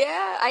stuff. So.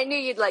 Yeah, I knew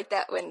you'd like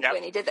that when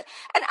he did that.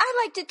 And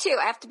I liked it too,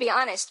 I have to be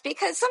honest,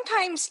 because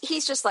sometimes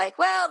he's just like,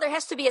 well, there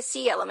has to be a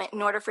sea element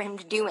in order for him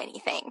to do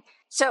anything.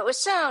 So it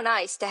was so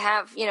nice to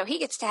have, he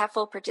gets to have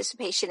full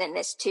participation in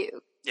this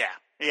too.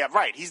 Yeah,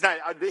 right. He's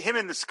not, him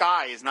in the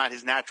sky is not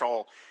his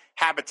natural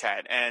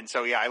habitat, and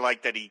so I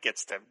like that he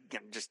gets to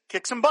just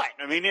kick some butt.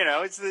 I mean,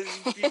 he's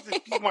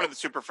one of the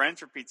Super Friends,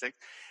 for Pete's sake.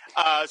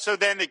 So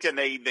then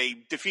they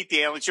defeat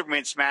the alien.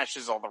 Superman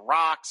smashes all the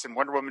rocks, and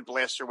Wonder Woman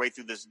blasts her way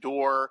through this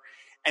door.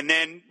 And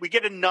then we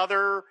get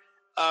another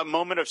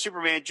moment of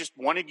Superman just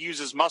wanting to use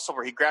his muscle,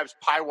 where he grabs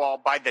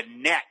Pywall by the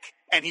neck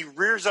and he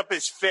rears up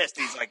his fist.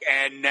 He's like,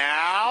 "And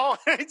now,"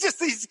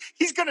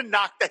 he's going to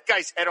knock that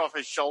guy's head off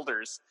his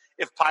shoulders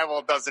if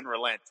Pywall doesn't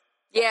relent.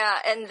 Yeah,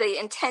 and the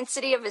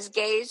intensity of his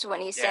gaze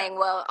when he's saying,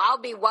 well, I'll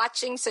be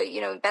watching, so,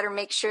 better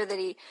make sure that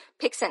he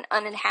picks an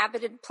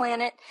uninhabited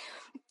planet.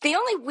 The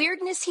only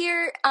weirdness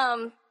here,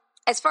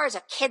 as far as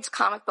a kid's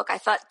comic book, I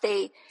thought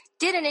they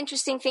did an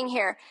interesting thing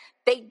here.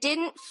 They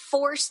didn't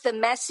force the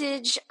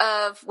message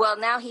of, well,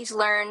 now he's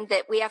learned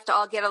that we have to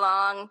all get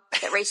along,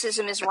 that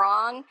racism is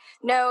wrong.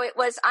 No, it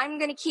was, I'm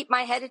going to keep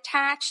my head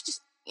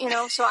attached,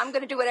 so I'm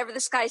going to do whatever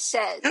this guy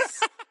says.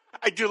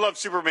 I do love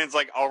Superman's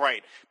like, all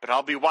right, but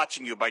I'll be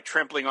watching you by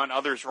trampling on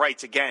others'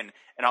 rights again,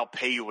 and I'll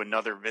pay you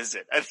another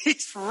visit. And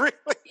he's really...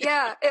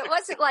 Yeah, it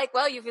wasn't like,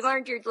 well, you've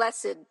learned your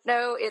lesson.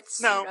 No,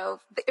 it's,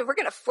 we're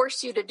going to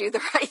force you to do the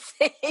right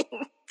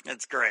thing.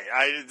 That's great.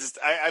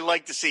 I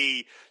like to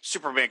see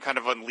Superman kind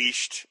of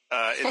unleashed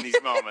in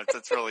these moments.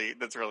 That's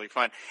really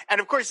fun. And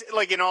of course,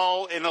 like in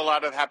a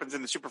lot of happens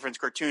in the Super Friends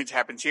cartoons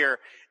happens here,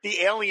 they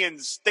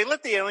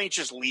let the aliens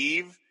just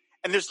leave.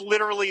 And there's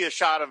literally a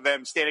shot of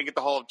them standing at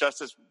the Hall of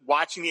Justice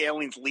watching the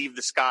aliens leave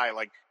the sky.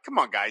 Like, come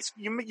on, guys.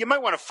 You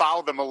might want to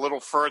follow them a little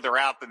further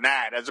out than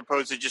that, as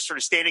opposed to just sort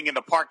of standing in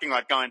the parking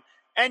lot going,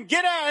 and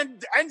get out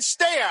and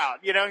stay out.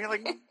 You're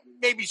like,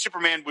 maybe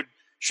Superman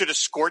should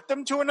escort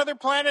them to another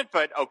planet,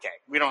 but okay,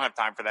 we don't have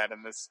time for that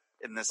in this.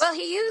 Well,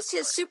 he used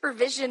his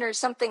supervision or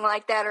something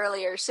like that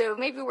earlier, so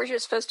maybe we're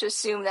just supposed to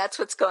assume that's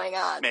what's going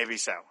on. Maybe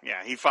so.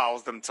 Yeah, he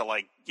follows them to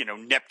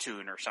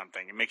Neptune or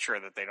something and make sure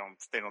that they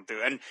don't do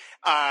it. And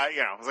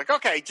I was like,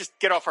 okay, just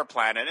get off our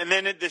planet. And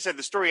then they said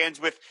the story ends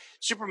with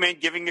Superman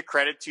giving the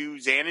credit to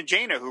Zan and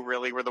Jaina, who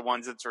really were the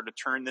ones that sort of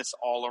turned this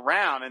all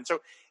around. And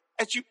so,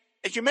 as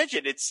you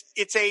mentioned,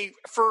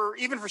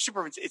 even for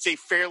Superman, it's a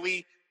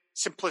fairly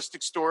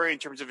simplistic story in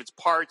terms of its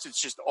parts. It's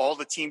just all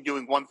the team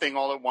doing one thing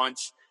all at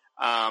once.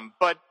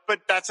 But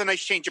that's a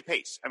nice change of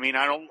pace. I mean,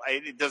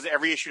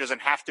 every issue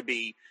doesn't have to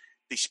be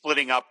the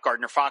splitting up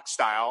Gardner Fox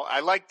style.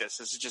 I like this.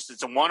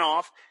 It's a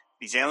one-off.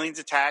 These aliens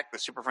attack, the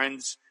Super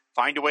Friends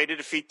find a way to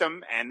defeat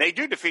them, and they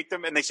do defeat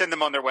them, and they send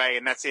them on their way,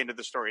 and that's the end of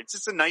the story. It's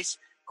just a nice,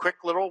 quick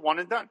little one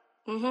and done.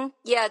 Mm-hmm.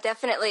 Yeah,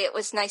 definitely. It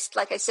was nice,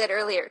 like I said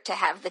earlier, to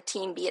have the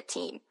team be a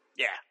team.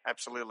 Yeah,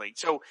 absolutely.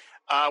 So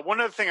one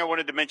other thing I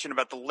wanted to mention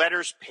about the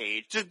letters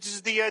page.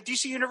 Does the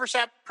DC Universe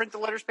app print the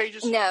letters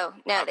pages? No,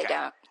 okay. They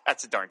don't.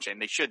 That's a darn shame.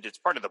 They should. It's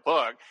part of the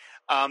book.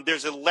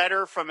 There's a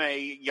letter from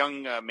a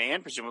young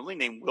man, presumably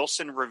named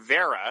Wilson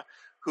Rivera,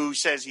 who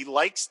says he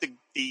likes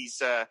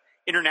these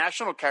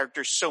international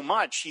characters so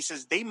much. He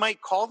says they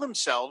might call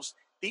themselves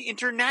the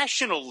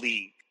International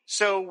League.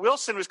 So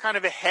Wilson was kind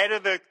of ahead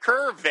of the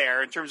curve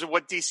there in terms of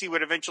what DC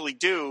would eventually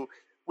do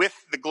with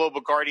the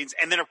Global Guardians,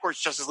 and then, of course,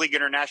 Justice League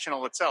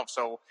International itself.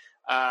 So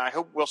I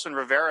hope Wilson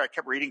Rivera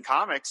kept reading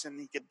comics and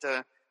he could,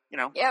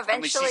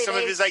 finally see some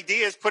of his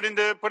ideas put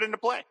into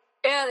play.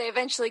 Yeah, they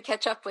eventually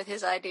catch up with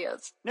his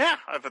ideas. Yeah,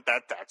 I thought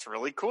that's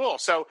really cool.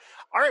 So,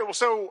 all right, well,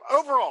 so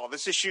overall,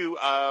 this issue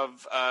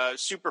of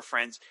Super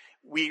Friends,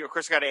 we, of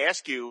course, got to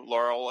ask you,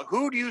 Laurel,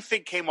 who do you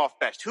think came off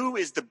best? Who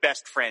is the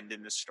best friend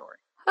in this story?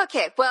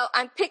 Okay, well,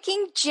 I'm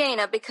picking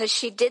Jaina because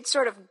she did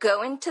sort of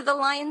go into the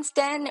lion's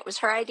den. It was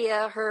her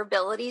idea, her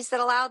abilities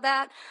that allowed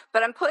that.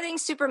 But I'm putting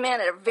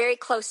Superman at a very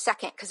close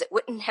second because it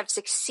wouldn't have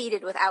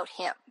succeeded without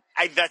him.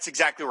 That's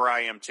exactly where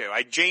I am, too.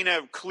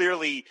 Jaina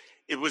clearly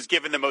it was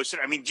given the most.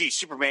 I mean,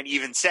 Superman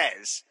even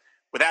says,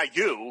 without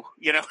you,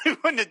 he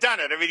wouldn't have done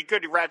it. I mean,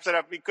 he wraps it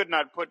up. He could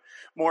not put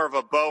more of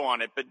a bow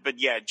on it. But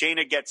yeah,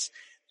 Jaina gets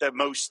the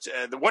most,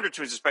 the Wonder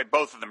Twins, despite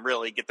both of them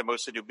really get the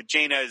most to do. But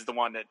Jaina is the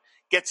one that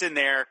gets in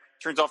there,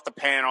 turns off the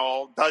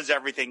panel, does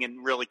everything,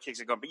 and really kicks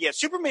it going. But yeah,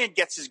 Superman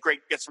gets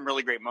some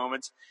really great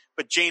moments,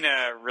 but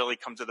Jaina really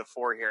comes to the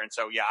fore here. And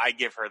so, yeah, I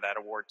give her that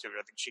award too.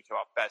 I think she came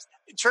off best.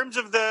 In terms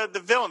of the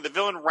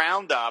villain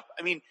roundup,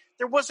 I mean,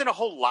 there wasn't a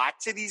whole lot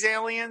to these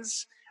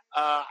aliens.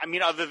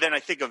 Other than I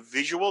think a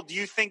visual. Do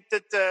you think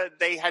that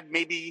they had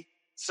maybe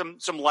some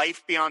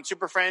life beyond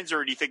Super Friends,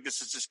 or do you think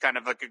this is just kind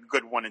of like a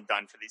good one and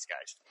done for these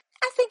guys?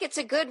 I think it's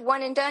a good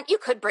one and done. You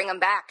could bring them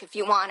back if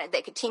you wanted.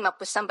 They could team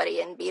up with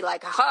somebody and be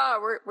like, "Ha,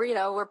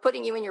 we're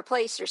putting you in your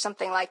place," or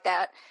something like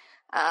that.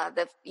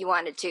 That you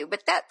wanted to,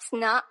 but that's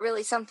not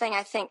really something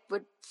I think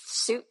would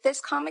suit this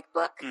comic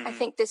book. Mm-hmm. I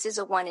think this is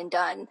a one and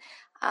done.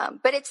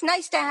 But it's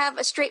nice to have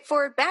a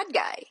straightforward bad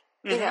guy.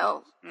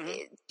 Mm-hmm.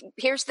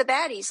 Here's the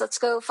baddies. Let's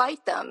go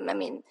fight them. I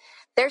mean,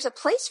 there's a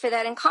place for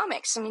that in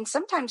comics. I mean,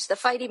 sometimes the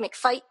Fighty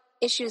McFight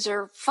issues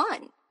are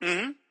fun.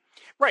 Mm-hmm.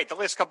 Right. The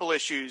last couple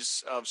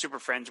issues of Super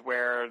Friends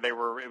where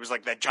it was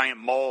like that giant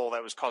mole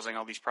that was causing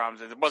all these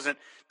problems.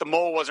 The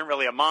mole wasn't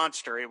really a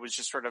monster. It was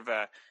just sort of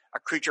a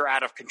creature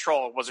out of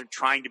control. It wasn't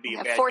trying to be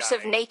a bad force guy.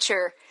 Of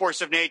nature.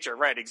 Force of nature.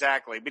 Right.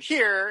 Exactly. But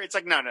here it's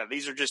like, no,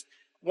 these are just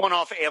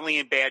one-off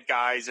alien bad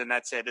guys, and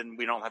that's it, and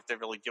we don't have to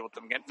really deal with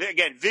them again.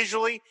 Again,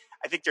 visually,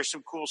 I think there's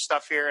some cool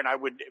stuff here, and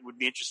it would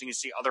be interesting to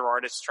see other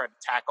artists try to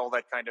tackle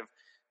that kind of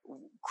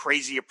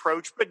crazy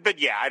approach. But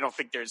yeah, I don't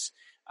think there's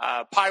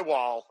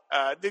Pywall,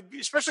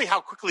 especially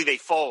how quickly they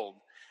fold.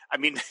 I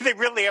mean,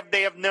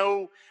 they have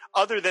no,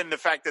 other than the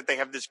fact that they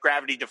have this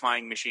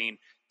gravity-defying machine,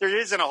 there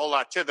isn't a whole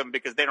lot to them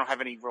because they don't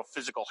have any real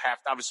physical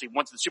heft. Obviously,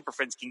 once the Super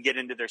Friends can get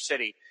into their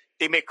city,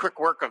 they make quick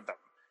work of them.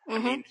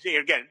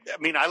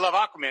 Mm-hmm. I love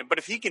Aquaman, but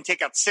if he can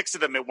take out 6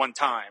 of them at one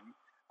time,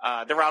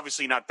 they're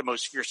obviously not the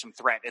most fearsome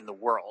threat in the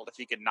world if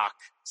he can knock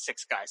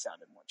 6 guys out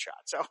in one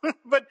shot. So,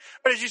 but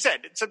as you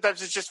said,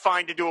 sometimes it's just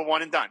fine to do a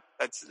one and done.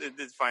 It's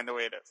fine the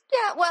way it is.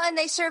 Yeah, well, and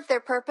they served their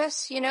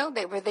purpose.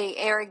 They were the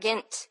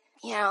arrogant.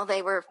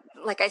 They were,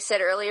 like I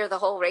said earlier, the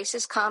whole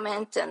racist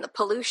comment and the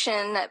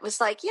pollution. That was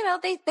like,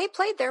 they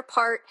played their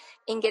part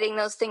in getting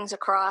those things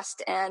across,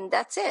 and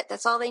that's it.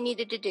 That's all they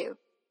needed to do.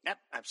 Yep,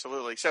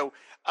 absolutely. So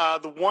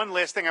the one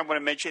last thing I want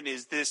to mention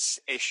is this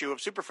issue of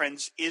Super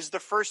Friends is the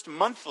first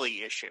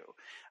monthly issue.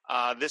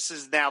 This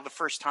is now the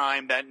first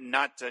time that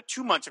not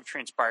 2 months have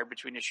transpired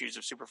between issues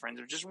of Super Friends,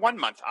 just 1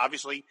 month.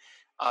 Obviously,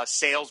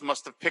 sales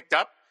must have picked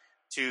up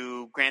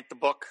to grant the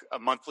book a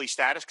monthly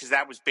status, because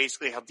that was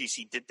basically how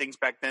DC did things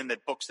back then,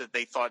 that books that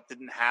they thought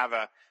didn't have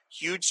a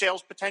huge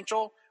sales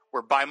potential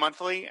were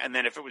bi-monthly, and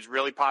then if it was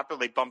really popular,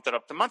 they bumped it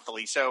up to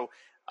monthly. So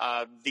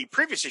the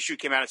previous issue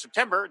came out in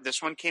September.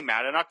 This one came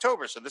out in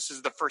October. So this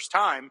is the first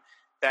time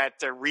that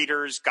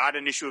readers got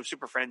an issue of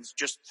Super Friends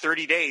just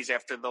 30 days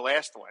after the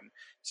last one.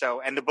 So,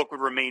 and the book would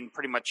remain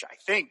pretty much, I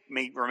think,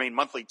 may remain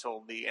monthly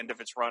till the end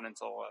of its run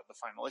until the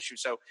final issue.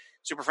 So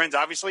Super Friends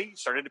obviously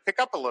started to pick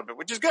up a little bit,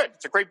 which is good.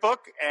 It's a great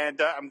book,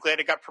 and I'm glad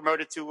it got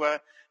promoted to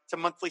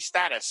monthly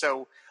status.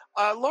 So,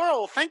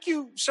 Laurel, thank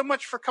you so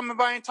much for coming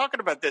by and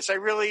talking about this. I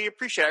really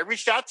appreciate it. I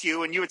reached out to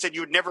you, and you had said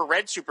you had never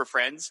read Super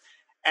Friends.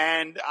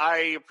 And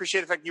I appreciate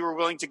the fact you were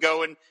willing to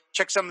go and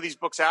check some of these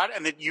books out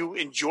and that you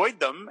enjoyed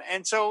them.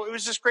 And so it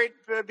was just great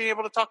being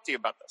able to talk to you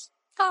about this.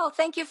 Oh,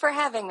 thank you for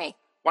having me.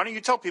 Why don't you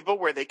tell people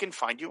where they can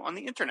find you on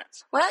the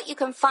internet? Well, you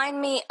can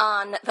find me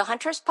on the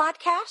Huntress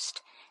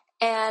podcast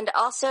And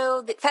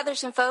also the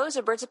Feathers and Foes,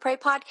 a Birds of Prey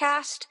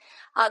podcast.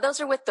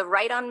 Those are with the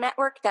Right On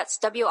Network. That's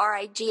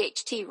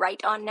WRIGHT,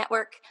 Right On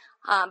Network.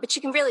 But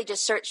you can really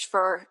just search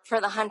for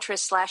the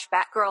Huntress /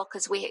 Batgirl,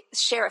 because we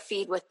share a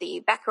feed with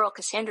the Batgirl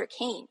Cassandra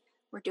Cain.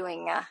 They're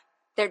doing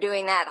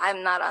that.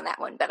 I'm not on that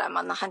one, but I'm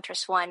on the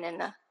Huntress one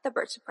and the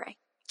Birds of Prey.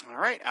 All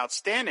right.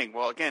 Outstanding.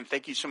 Well, again,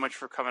 thank you so much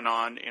for coming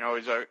on.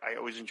 I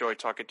always enjoy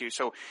talking to you.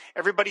 So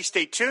everybody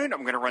stay tuned.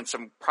 I'm going to run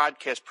some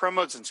podcast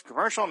promos and some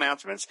commercial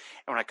announcements.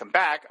 And when I come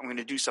back, I'm going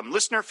to do some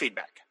listener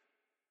feedback.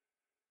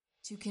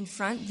 To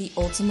confront the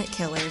ultimate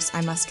killers,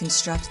 I must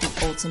construct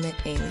the ultimate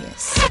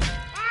alias.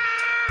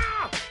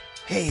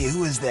 Hey,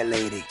 who is that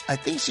lady? I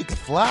think she could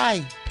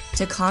fly.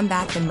 To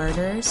combat the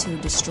murderers who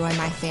destroy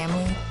my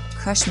family,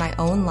 crush my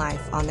own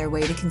life on their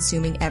way to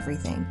consuming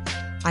everything,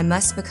 I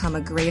must become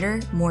a greater,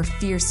 more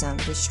fearsome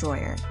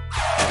destroyer.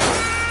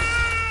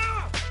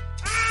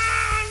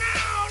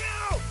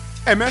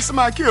 Hey man,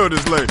 somebody kill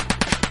this lady.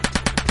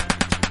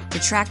 To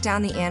track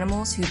down the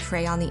animals who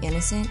prey on the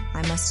innocent,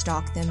 I must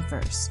stalk them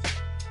first.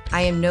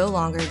 I am no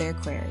longer their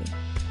quarry.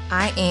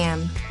 I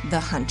am the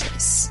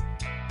Huntress.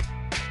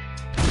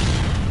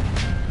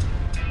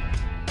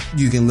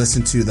 You can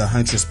listen to the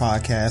Huntress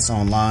Podcast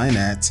online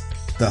at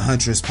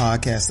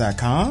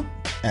thehuntress.podcast.com,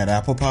 at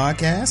Apple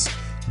Podcasts.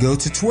 Go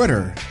to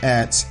Twitter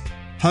at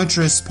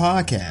Huntress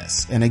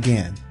Podcast. And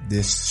again,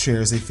 this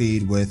shares a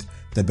feed with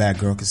the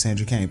Batgirl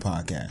Cassandra Cain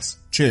podcast.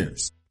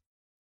 Cheers.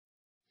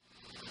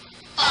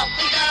 Off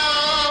we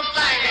go,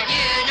 fighter,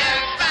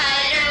 unit,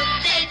 fighter,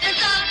 take the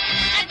song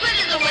and put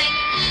in the wing.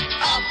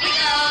 Off we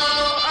go,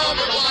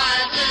 over the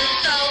wild blue,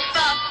 so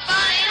from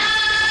flying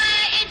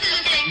high into the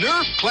thing.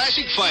 Nerf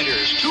Classic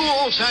Fighters, two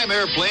old-time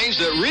airplanes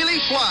that really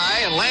fly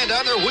and land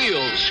on their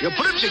wheels. You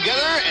put them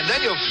together and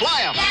then you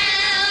fly them.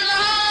 Down the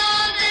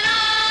halls and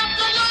off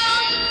the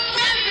walls,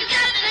 Nerf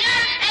got the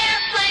Nerf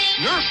airplane.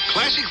 Nerf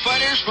Classic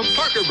Fighters from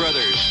Parker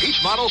Brothers,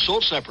 each model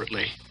sold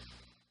separately.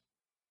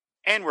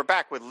 And we're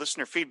back with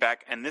listener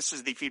feedback, and this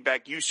is the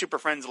feedback you super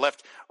friends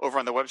left over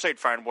on the website,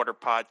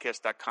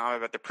 fireandwaterpodcast.com,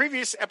 about the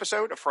previous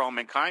episode of For All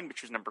Mankind,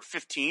 which was number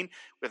 15,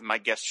 with my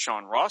guest,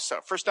 Sean Ross.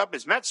 First up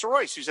is Matt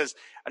Soroyce, who says,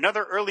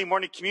 another early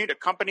morning commute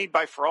accompanied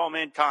by For All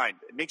Mankind.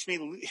 It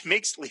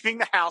makes leaving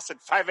the house at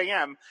 5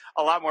 a.m.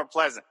 a lot more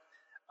pleasant.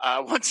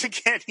 Once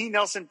again,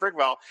 Nelson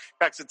Brigwell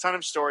packs a ton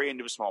of story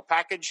into a small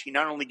package. He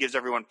not only gives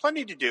everyone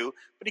plenty to do,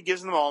 but he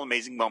gives them all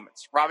amazing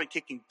moments. Robin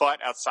kicking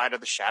butt outside of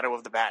the shadow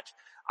of the bat.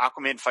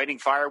 Aquaman fighting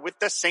fire with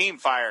the same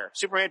fire.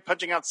 Superman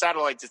punching out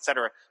satellites,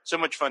 etc. So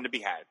much fun to be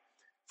had.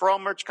 For All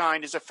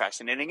Merchkind is a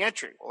fascinating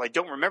entry. While I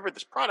don't remember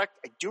this product,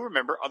 I do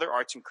remember other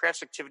arts and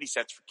crafts activity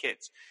sets for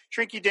kids.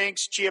 Shrinky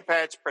Dinks, Chia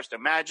Pets, Presto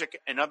Magic,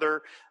 and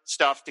other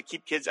stuff to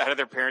keep kids out of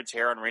their parents'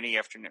 hair on rainy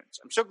afternoons.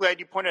 I'm so glad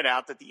you pointed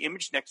out that the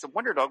image next to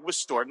Wonder Dog was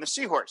stored in the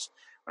Seahorse.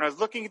 When I was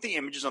looking at the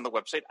images on the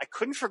website, I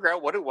couldn't figure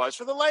out what it was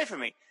for the life of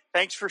me.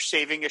 Thanks for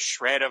saving a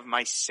shred of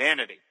my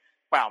sanity.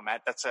 Wow,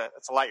 Matt, that's a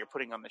lot you're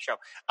putting on the show.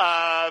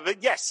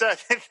 But yes,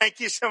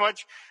 thank you so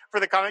much for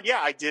the comment. Yeah,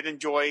 I did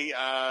enjoy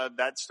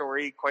that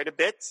story quite a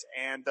bit,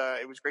 and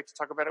it was great to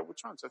talk about it with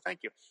Sean, so thank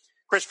you.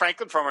 Chris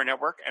Franklin from our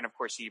network, and of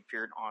course he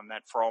appeared on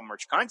that For All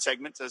Merchkind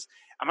segment, says,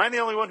 am I the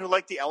only one who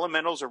liked the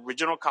Elementals'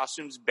 original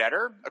costumes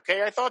better?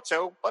 Okay, I thought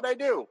so, but I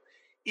do.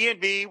 Ian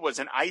B was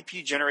an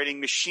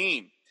IP-generating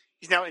machine.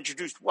 He's now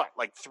introduced,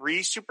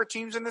 3 super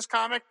teams in this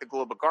comic? The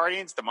Global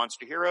Guardians, the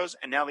Monster Heroes,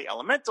 and now the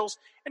Elementals,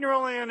 and you're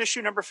only on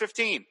issue number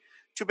 15.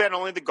 Too bad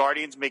only the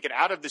Guardians make it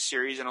out of the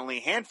series, and only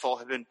a handful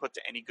have been put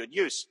to any good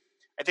use.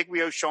 I think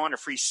we owe Sean a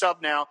free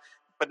sub now,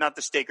 but not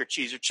the steak or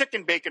cheese or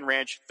chicken bacon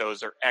ranch.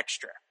 Those are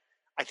extra.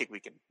 I think we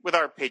can, with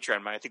our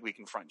Patreon money, I think we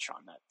can front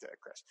Sean that,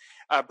 Chris.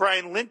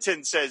 Brian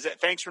Linton says,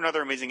 thanks for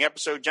another amazing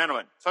episode,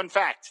 gentlemen. Fun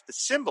fact, the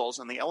symbols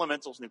on the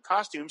Elementals' new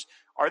costumes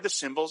are the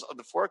symbols of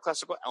the 4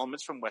 classical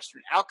elements from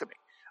Western alchemy.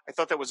 I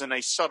thought that was a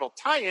nice subtle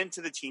tie-in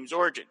to the team's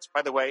origins.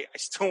 By the way, I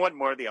still want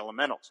more of the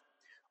Elementals.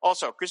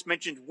 Also, Chris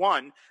mentioned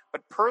one,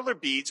 but perler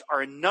beads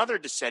are another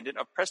descendant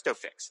of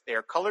PrestoFix. They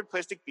are colored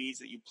plastic beads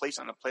that you place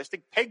on a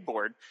plastic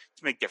pegboard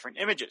to make different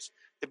images.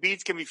 The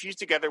beads can be fused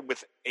together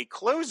with a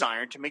clothes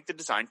iron to make the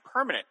design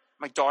permanent.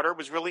 My daughter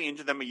was really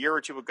into them a year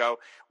or two ago.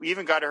 We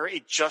even got her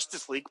a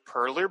Justice League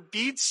perler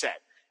bead set.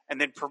 And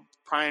then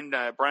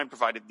Brian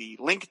provided the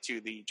link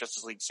to the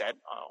Justice League set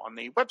on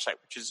the website,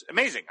 which is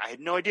amazing. I had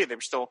no idea they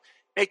were still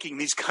making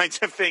these kinds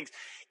of things.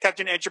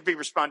 Captain Entropy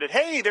responded,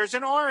 hey, there's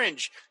an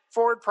orange.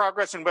 Forward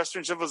progress in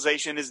Western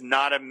civilization is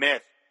not a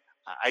myth.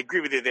 I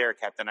agree with you there,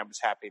 Captain. I was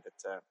happy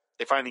that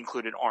they finally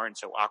included orange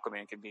so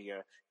Aquaman can be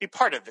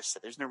part of this.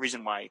 There's no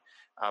reason why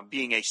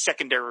being a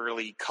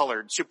secondarily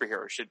colored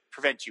superhero should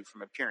prevent you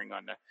from appearing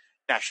on the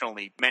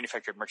nationally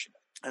manufactured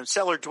merchandise.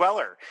 Cellar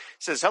Dweller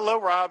says, hello,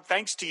 Rob.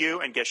 Thanks to you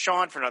and guest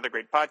Sean for another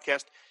great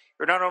podcast.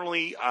 You're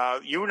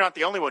not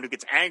the only one who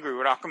gets angry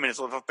when Aquaman is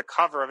left off the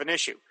cover of an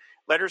issue.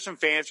 Letters from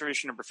fans from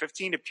issue number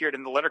 15 appeared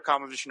in the letter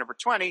column of issue number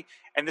 20,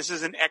 and this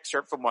is an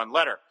excerpt from one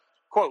letter.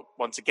 Quote,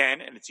 once again,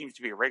 and it seems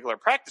to be a regular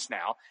practice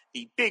now,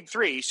 the big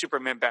three,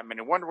 Superman, Batman,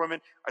 and Wonder Woman,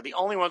 are the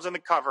only ones on the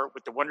cover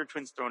with the Wonder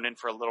Twins thrown in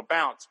for a little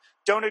bounce.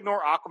 Don't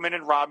ignore Aquaman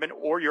and Robin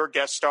or your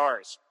guest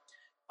stars.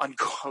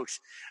 Unquote.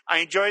 I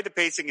enjoyed the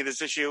pacing of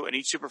this issue, and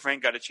each super fan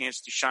got a chance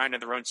to shine in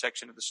their own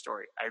section of the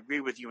story. I agree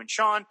with you and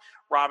Sean.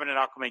 Robin and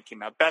Aquaman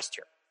came out best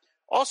here.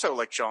 Also,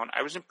 like Sean,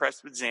 I was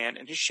impressed with Zan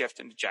and his shift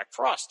into Jack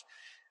Frost.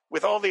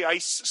 With all the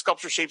ice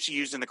sculpture shapes he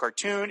used in the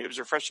cartoon, it was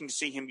refreshing to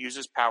see him use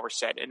his power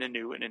set in a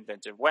new and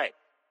inventive way.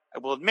 I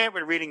will admit,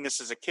 when reading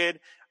this as a kid,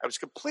 I was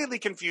completely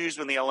confused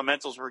when the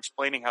elementals were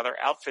explaining how their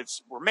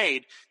outfits were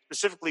made,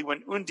 specifically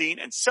when Undine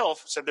and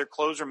Sylph said their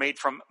clothes were made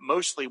from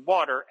mostly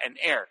water and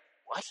air.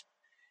 What?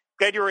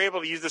 Glad you were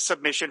able to use the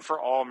submission for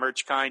all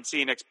merch kind. See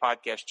you next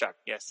podcast, Chuck.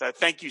 Yes,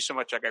 thank you so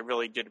much, Chuck. I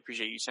really did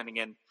appreciate you sending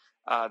in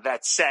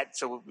that set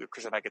so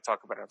Chris and I could talk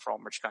about it for all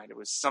merch kind. It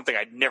was something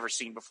I'd never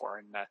seen before,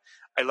 and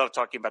I love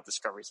talking about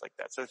discoveries like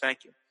that, so thank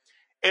you.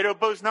 Edo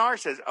Bosnar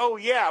says, oh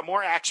yeah,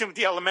 more action with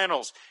the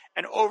elementals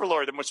and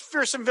Overlord, the most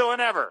fearsome villain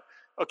ever.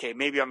 Okay,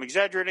 maybe I'm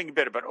exaggerating a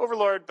bit about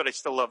Overlord, but I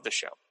still love the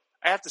show.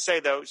 I have to say,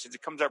 though, since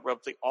it comes up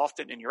relatively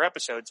often in your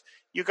episodes,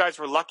 you guys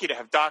were lucky to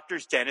have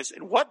doctors, dentists,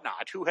 and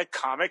whatnot who had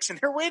comics in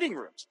their waiting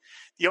rooms.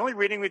 The only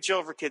reading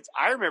material for kids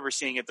I remember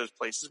seeing at those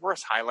places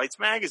was Highlights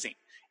magazine.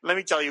 And let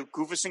me tell you,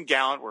 Goofus and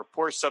Gallant were a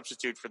poor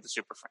substitute for the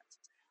Super Friends.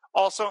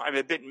 Also, I'm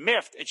a bit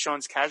miffed at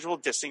Sean's casual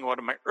dissing one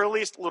of my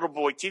earliest little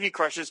boy TV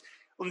crushes,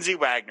 Lindsay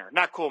Wagner.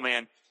 Not cool,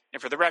 man.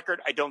 And for the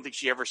record, I don't think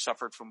she ever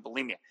suffered from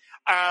bulimia.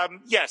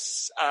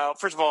 Yes,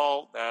 first of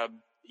all,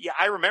 yeah,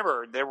 I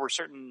remember there were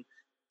certain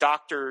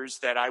doctors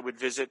that I would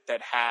visit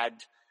that had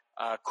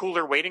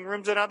cooler waiting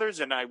rooms than others,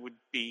 and I would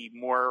be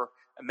more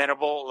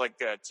amenable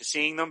to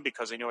seeing them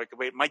because I knew I could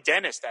wait. My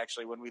dentist,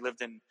 actually, when we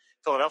lived in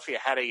Philadelphia,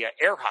 had a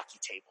air hockey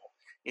table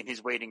in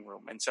his waiting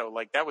room, and so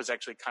that was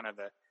actually kind of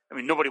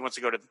nobody wants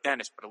to go to the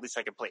dentist, but at least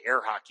I could play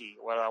air hockey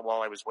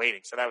while I was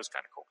waiting, so that was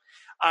kind of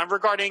cool.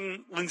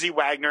 Regarding Lindsay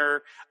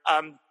Wagner,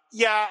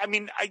 yeah,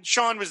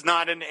 Sean was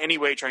not in any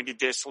way trying to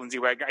diss Lindsay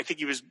Wagner. I think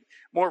he was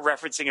more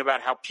referencing about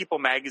how People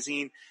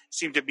magazine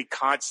seemed to be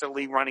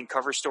constantly running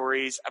cover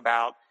stories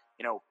about,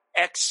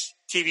 X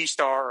TV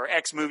star or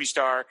X movie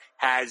star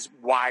has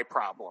Y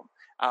problem.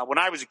 When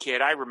I was a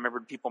kid, I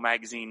remembered People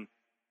magazine,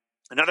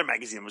 another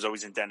magazine was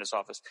always in dentist's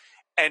office.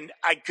 And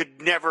I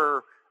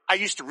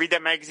used to read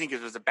that magazine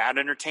because it was about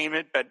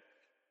entertainment, but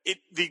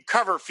the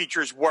cover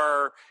features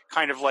were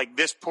kind of like,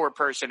 this poor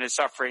person is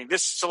suffering,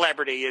 this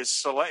celebrity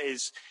is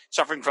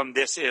suffering from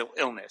this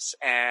illness.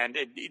 And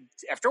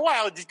after a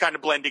while, it did kind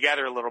of blend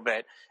together a little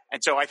bit.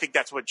 And so I think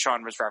that's what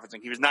Sean was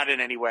referencing. He was not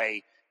in any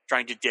way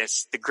trying to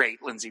diss the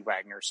great Lindsay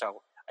Wagner.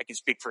 So I can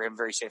speak for him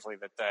very safely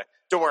that,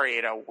 don't worry,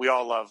 we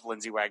all love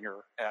Lindsay Wagner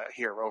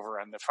here over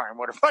on the Fire and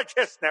Water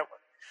Podcast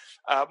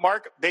Network.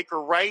 Mark Baker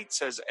Wright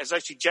says, as I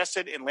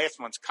suggested in last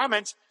month's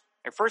comments,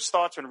 my first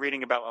thoughts when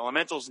reading about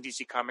elementals in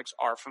DC Comics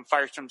are from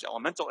Firestorm's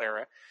elemental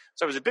era,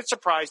 so I was a bit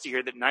surprised to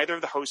hear that neither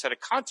of the hosts had a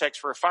context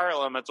for a fire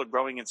elemental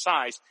growing in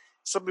size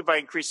simply by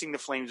increasing the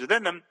flames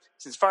within them,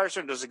 since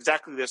Firestorm does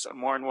exactly this on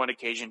more than one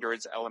occasion during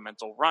its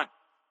elemental run.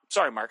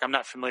 Sorry, Mark, I'm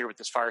not familiar with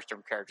this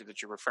Firestorm character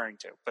that you're referring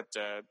to, but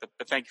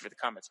thank you for the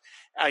comments.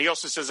 He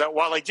also says that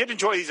while I did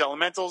enjoy these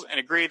elementals and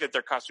agree that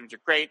their costumes are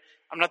great,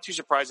 I'm not too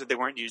surprised that they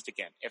weren't used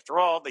again. After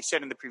all, they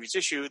said in the previous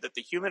issue that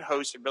the human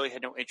hosts really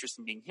had no interest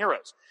in being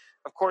heroes.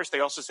 Of course,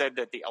 they also said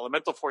that the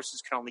elemental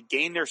forces can only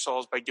gain their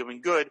souls by doing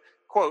good,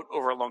 quote,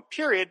 over a long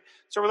period,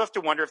 so we're left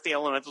to wonder if the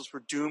elementals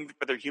were doomed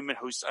by their human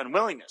hosts'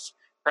 unwillingness.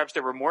 Perhaps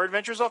there were more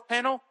adventures off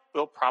panel?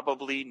 We'll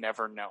probably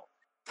never know.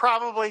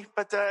 Probably,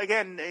 but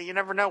again, you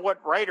never know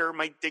what writer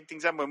might dig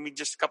things up. When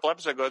just a couple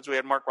episodes ago, we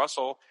had Mark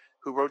Russell,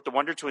 who wrote the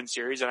Wonder Twins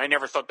series, and I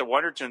never thought the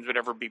Wonder Twins would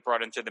ever be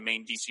brought into the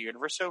main DC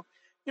universe. So,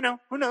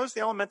 who knows? The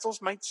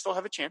Elementals might still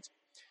have a chance.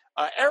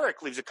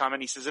 Eric leaves a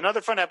comment. He says,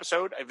 another fun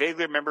episode. I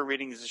vaguely remember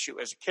reading this issue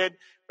as a kid,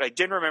 but I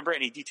didn't remember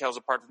any details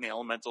apart from the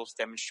Elementals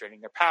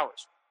demonstrating their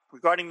powers.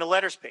 Regarding the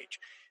letters page,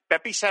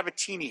 Beppe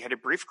Sabatini had a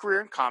brief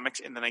career in comics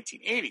in the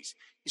 1980s.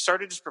 He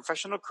started his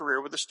professional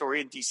career with a story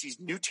in DC's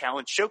New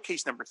Talent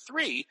Showcase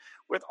 #3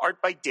 with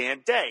art by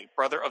Dan Day,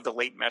 brother of the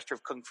late master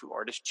of Kung Fu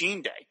artist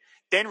Gene Day.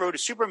 Dan wrote a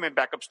Superman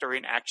backup story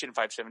in Action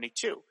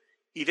 572.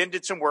 He then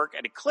did some work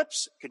at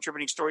Eclipse,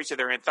 contributing stories to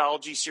their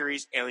anthology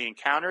series Alien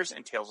Encounters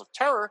and Tales of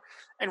Terror,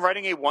 and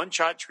writing a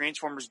one-shot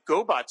Transformers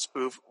GoBot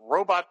spoof,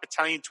 Robot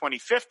Battalion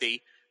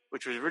 2050,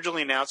 which was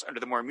originally announced under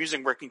the more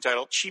amusing working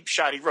title Cheap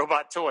Shoddy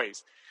Robot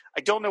Toys. I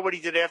don't know what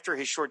he did after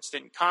his short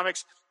stint in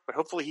comics, but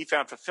hopefully he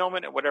found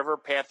fulfillment in whatever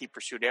path he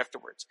pursued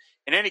afterwards.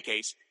 In any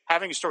case,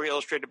 having a story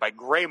illustrated by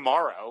Gray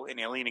Morrow in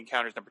Alien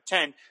Encounters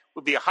 #10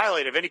 would be a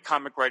highlight of any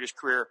comic writer's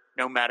career,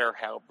 no matter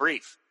how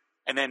brief.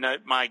 And then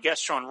my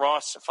guest, Sean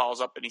Ross,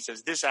 follows up and he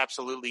says, this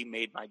absolutely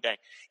made my day.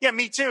 Yeah,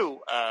 me too.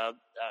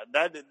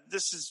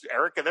 This is,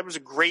 Erica, that was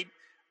a great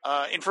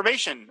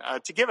information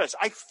to give us.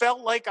 I felt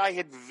like I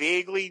had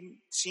vaguely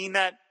seen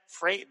that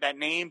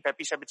name,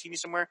 Beppe Sabatini,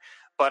 somewhere,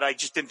 but I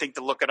just didn't think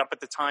to look it up at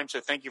the time, so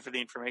thank you for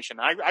the information.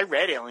 I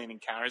read Alien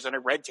Encounters and I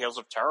read Tales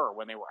of Terror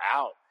when they were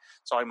out,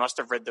 so I must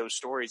have read those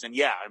stories. And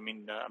yeah,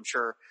 I'm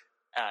sure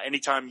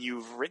Anytime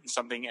you've written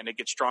something and it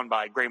gets drawn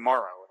by Gray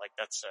Morrow, like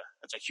that's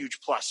a huge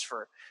plus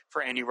for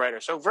any writer.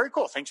 So very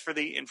cool. Thanks for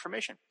the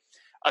information.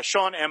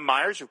 Sean M.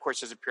 Myers, who of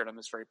course has appeared on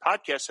this very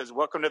podcast, says,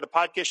 welcome to the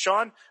podcast,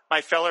 Sean,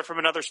 my feller from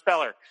another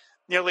speller.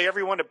 Nearly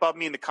everyone above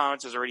me in the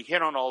comments has already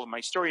hit on all of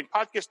my story and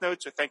podcast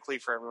notes, so thankfully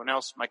for everyone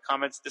else, my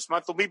comments this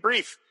month will be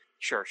brief.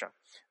 Sure, Sean.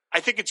 I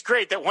think it's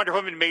great that Wonder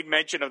Woman made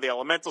mention of the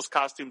Elementals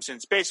costume,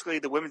 since basically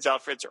the women's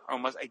outfits are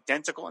almost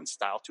identical in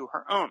style to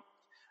her own.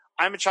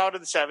 I'm a child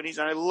of the 70s,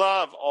 and I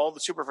love all the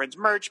Super Friends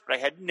merch, but I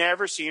had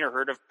never seen or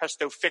heard of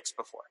Pesto Fix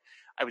before.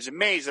 I was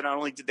amazed that not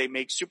only did they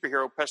make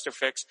superhero Pesto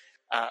Fix,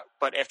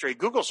 but after a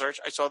Google search,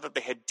 I saw that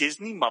they had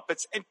Disney,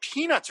 Muppets, and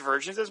Peanuts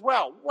versions as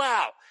well.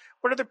 Wow.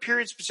 What other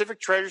period-specific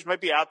treasures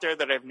might be out there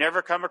that I've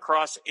never come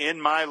across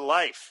in my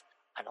life?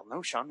 I don't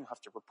know, Sean. You'll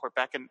have to report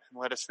back and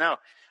let us know.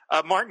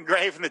 Martin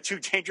Gray from the Too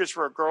Dangerous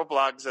for a Girl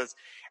blog says,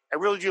 I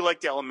really do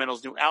like the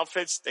Elementals' new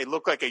outfits. They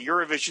look like a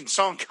Eurovision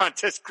Song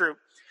Contest group.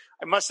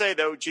 I must say,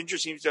 though, Ginger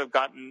seems to have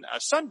gotten a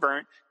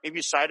sunburn, maybe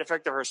a side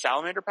effect of her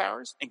salamander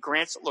powers, and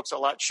Grant's looks a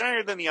lot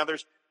shinier than the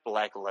others.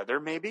 Black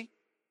leather, maybe?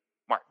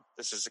 Martin,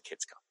 this is a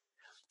kid's comment.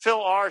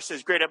 Phil R.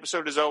 says, great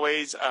episode as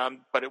always,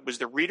 but it was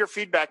the reader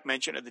feedback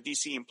mention of the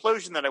DC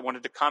implosion that I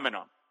wanted to comment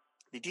on.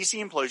 The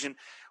DC implosion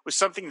was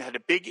something that had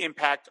a big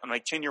impact on my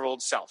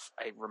 10-year-old self.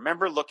 I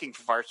remember looking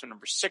for Firestorm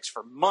number 6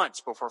 for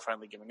months before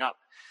finally giving up.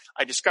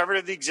 I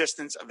discovered the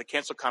existence of the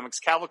Cancel Comics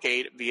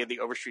Cavalcade via the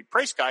Overstreet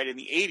Price Guide in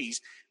the 80s,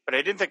 but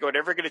I didn't think I would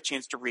ever get a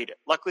chance to read it.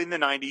 Luckily in the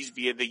 90s,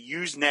 via the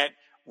Usenet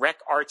Rec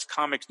Arts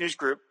Comics news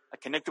group, I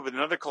connected with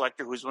another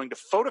collector who was willing to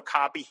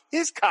photocopy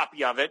his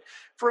copy of it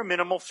for a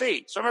minimal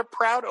fee. So I'm a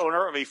proud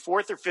owner of a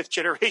 4th or 5th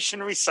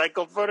generation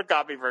recycled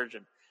photocopy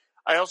version.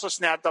 I also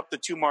snapped up the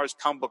Two Mars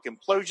comic book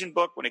Implosion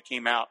book when it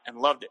came out and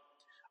loved it.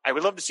 I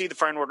would love to see the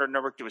Fire and Water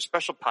Network do a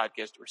special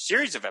podcast or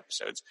series of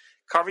episodes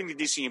covering the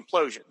DC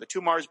implosion, the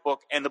Two Mars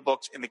book, and the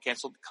books in the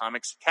Canceled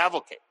Comics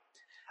Cavalcade.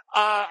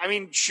 I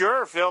mean,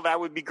 sure, Phil, that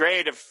would be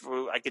great if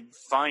I could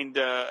find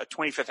a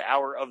 25th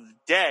hour of the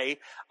day.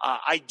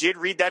 I did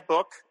read that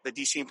book, the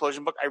DC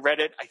implosion book. I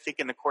read it, I think,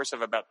 in the course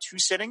of about 2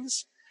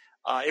 sittings.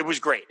 It was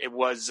great. It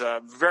was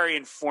very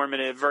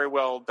informative, very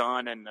well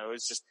done, and it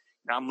was just,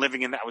 I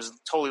was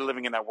totally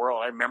living in that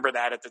world. I remember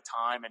that at the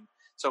time. And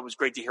so it was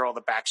great to hear all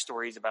the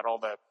backstories about all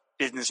the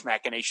business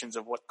machinations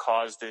of what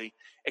caused the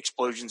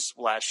explosion /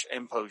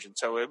 implosion.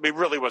 So it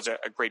really was a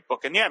great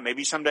book. And yeah,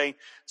 maybe someday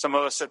some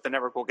of us at the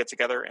network will get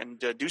together and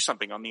do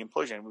something on the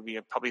implosion. It would be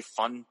a probably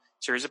fun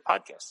series of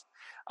podcasts.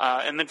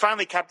 And then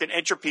finally, Captain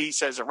Entropy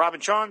says, Robin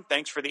Sean,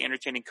 thanks for the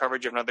entertaining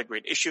coverage of another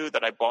great issue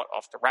that I bought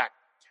off the rack.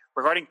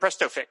 Regarding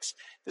Presto Fix,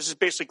 this is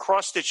basically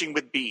cross-stitching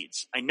with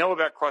beads. I know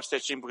about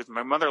cross-stitching because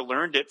my brother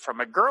learned it from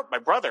a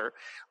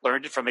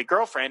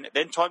girlfriend,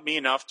 then taught me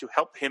enough to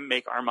help him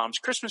make our mom's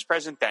Christmas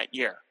present that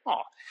year.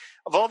 Aw.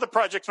 Of all the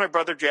projects my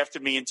brother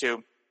drafted me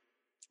into,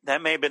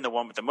 that may have been the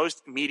one with the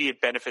most immediate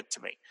benefit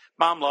to me.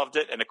 Mom loved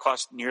it, and it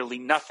cost nearly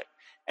nothing.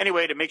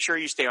 Anyway, to make sure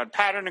you stay on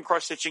pattern in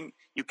cross-stitching,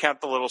 you count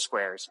the little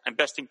squares. I'm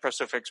besting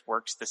Presto Fix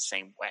works the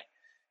same way.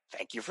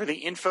 Thank you for the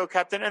info,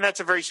 Captain. And that's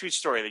a very sweet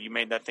story that you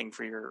made that thing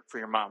for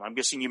your mom. I'm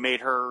guessing you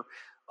made her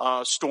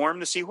Storm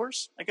the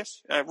Seahorse, I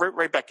guess.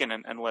 Right back in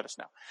and let us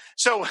know.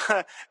 So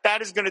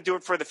that is going to do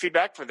it for the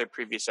feedback for the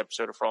previous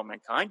episode of For All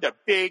Mankind. A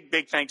big,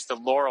 big thanks to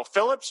Laurel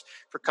Phillips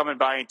for coming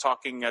by and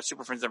talking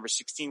Super Friends number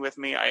 16 with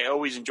me. I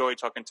always enjoy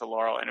talking to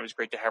Laurel, and it was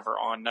great to have her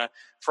on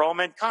For All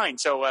Mankind.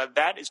 So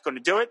that is going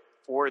to do it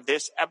for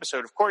this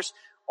episode. Of course,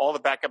 all the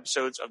back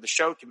episodes of the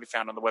show can be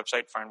found on the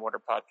website,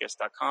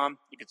 fireandwaterpodcast.com.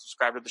 You can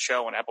subscribe to the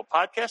show on Apple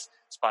Podcasts,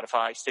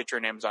 Spotify, Stitcher,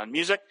 and Amazon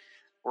Music.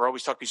 We're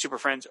always talking Super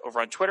Friends over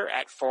on Twitter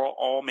at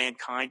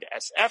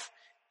ForAllMankindSF.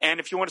 And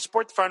if you want to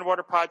support the Fire and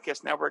Water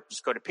Podcast Network,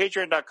 just go to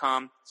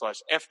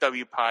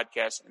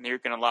patreon.com/FWPodcast, and there you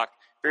can unlock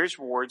various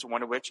rewards,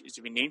 one of which is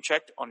to be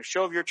name-checked on a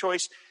show of your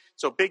choice.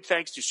 So big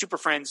thanks to Super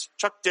Friends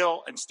Chuck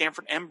Dill and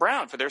Stanford M.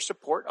 Brown for their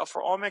support of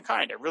For All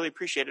Mankind. I really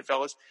appreciate it,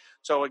 fellas.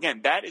 So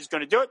again, that is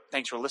going to do it.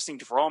 Thanks for listening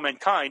to For All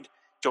Mankind.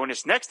 Join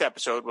us next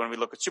episode when we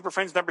look at Super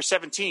Friends number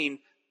 17,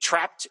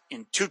 Trapped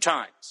in 2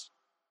 Times.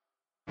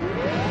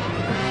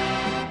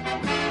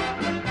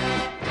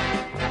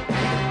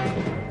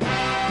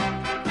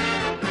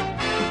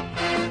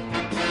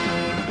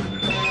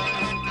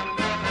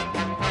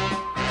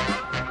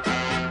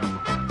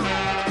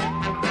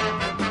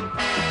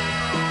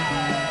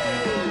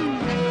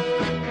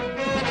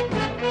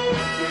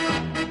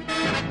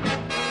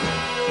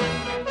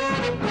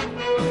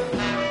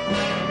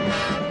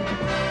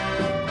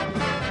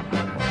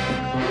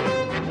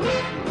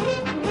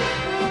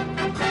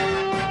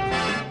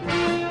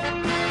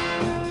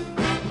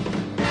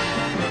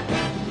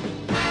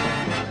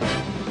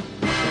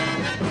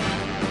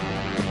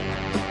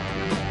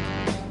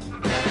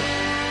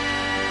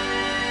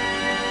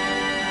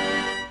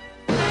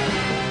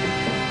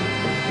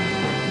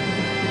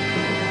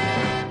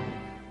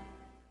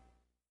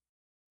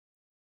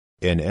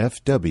 An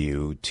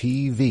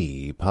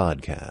FWTV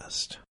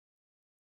podcast.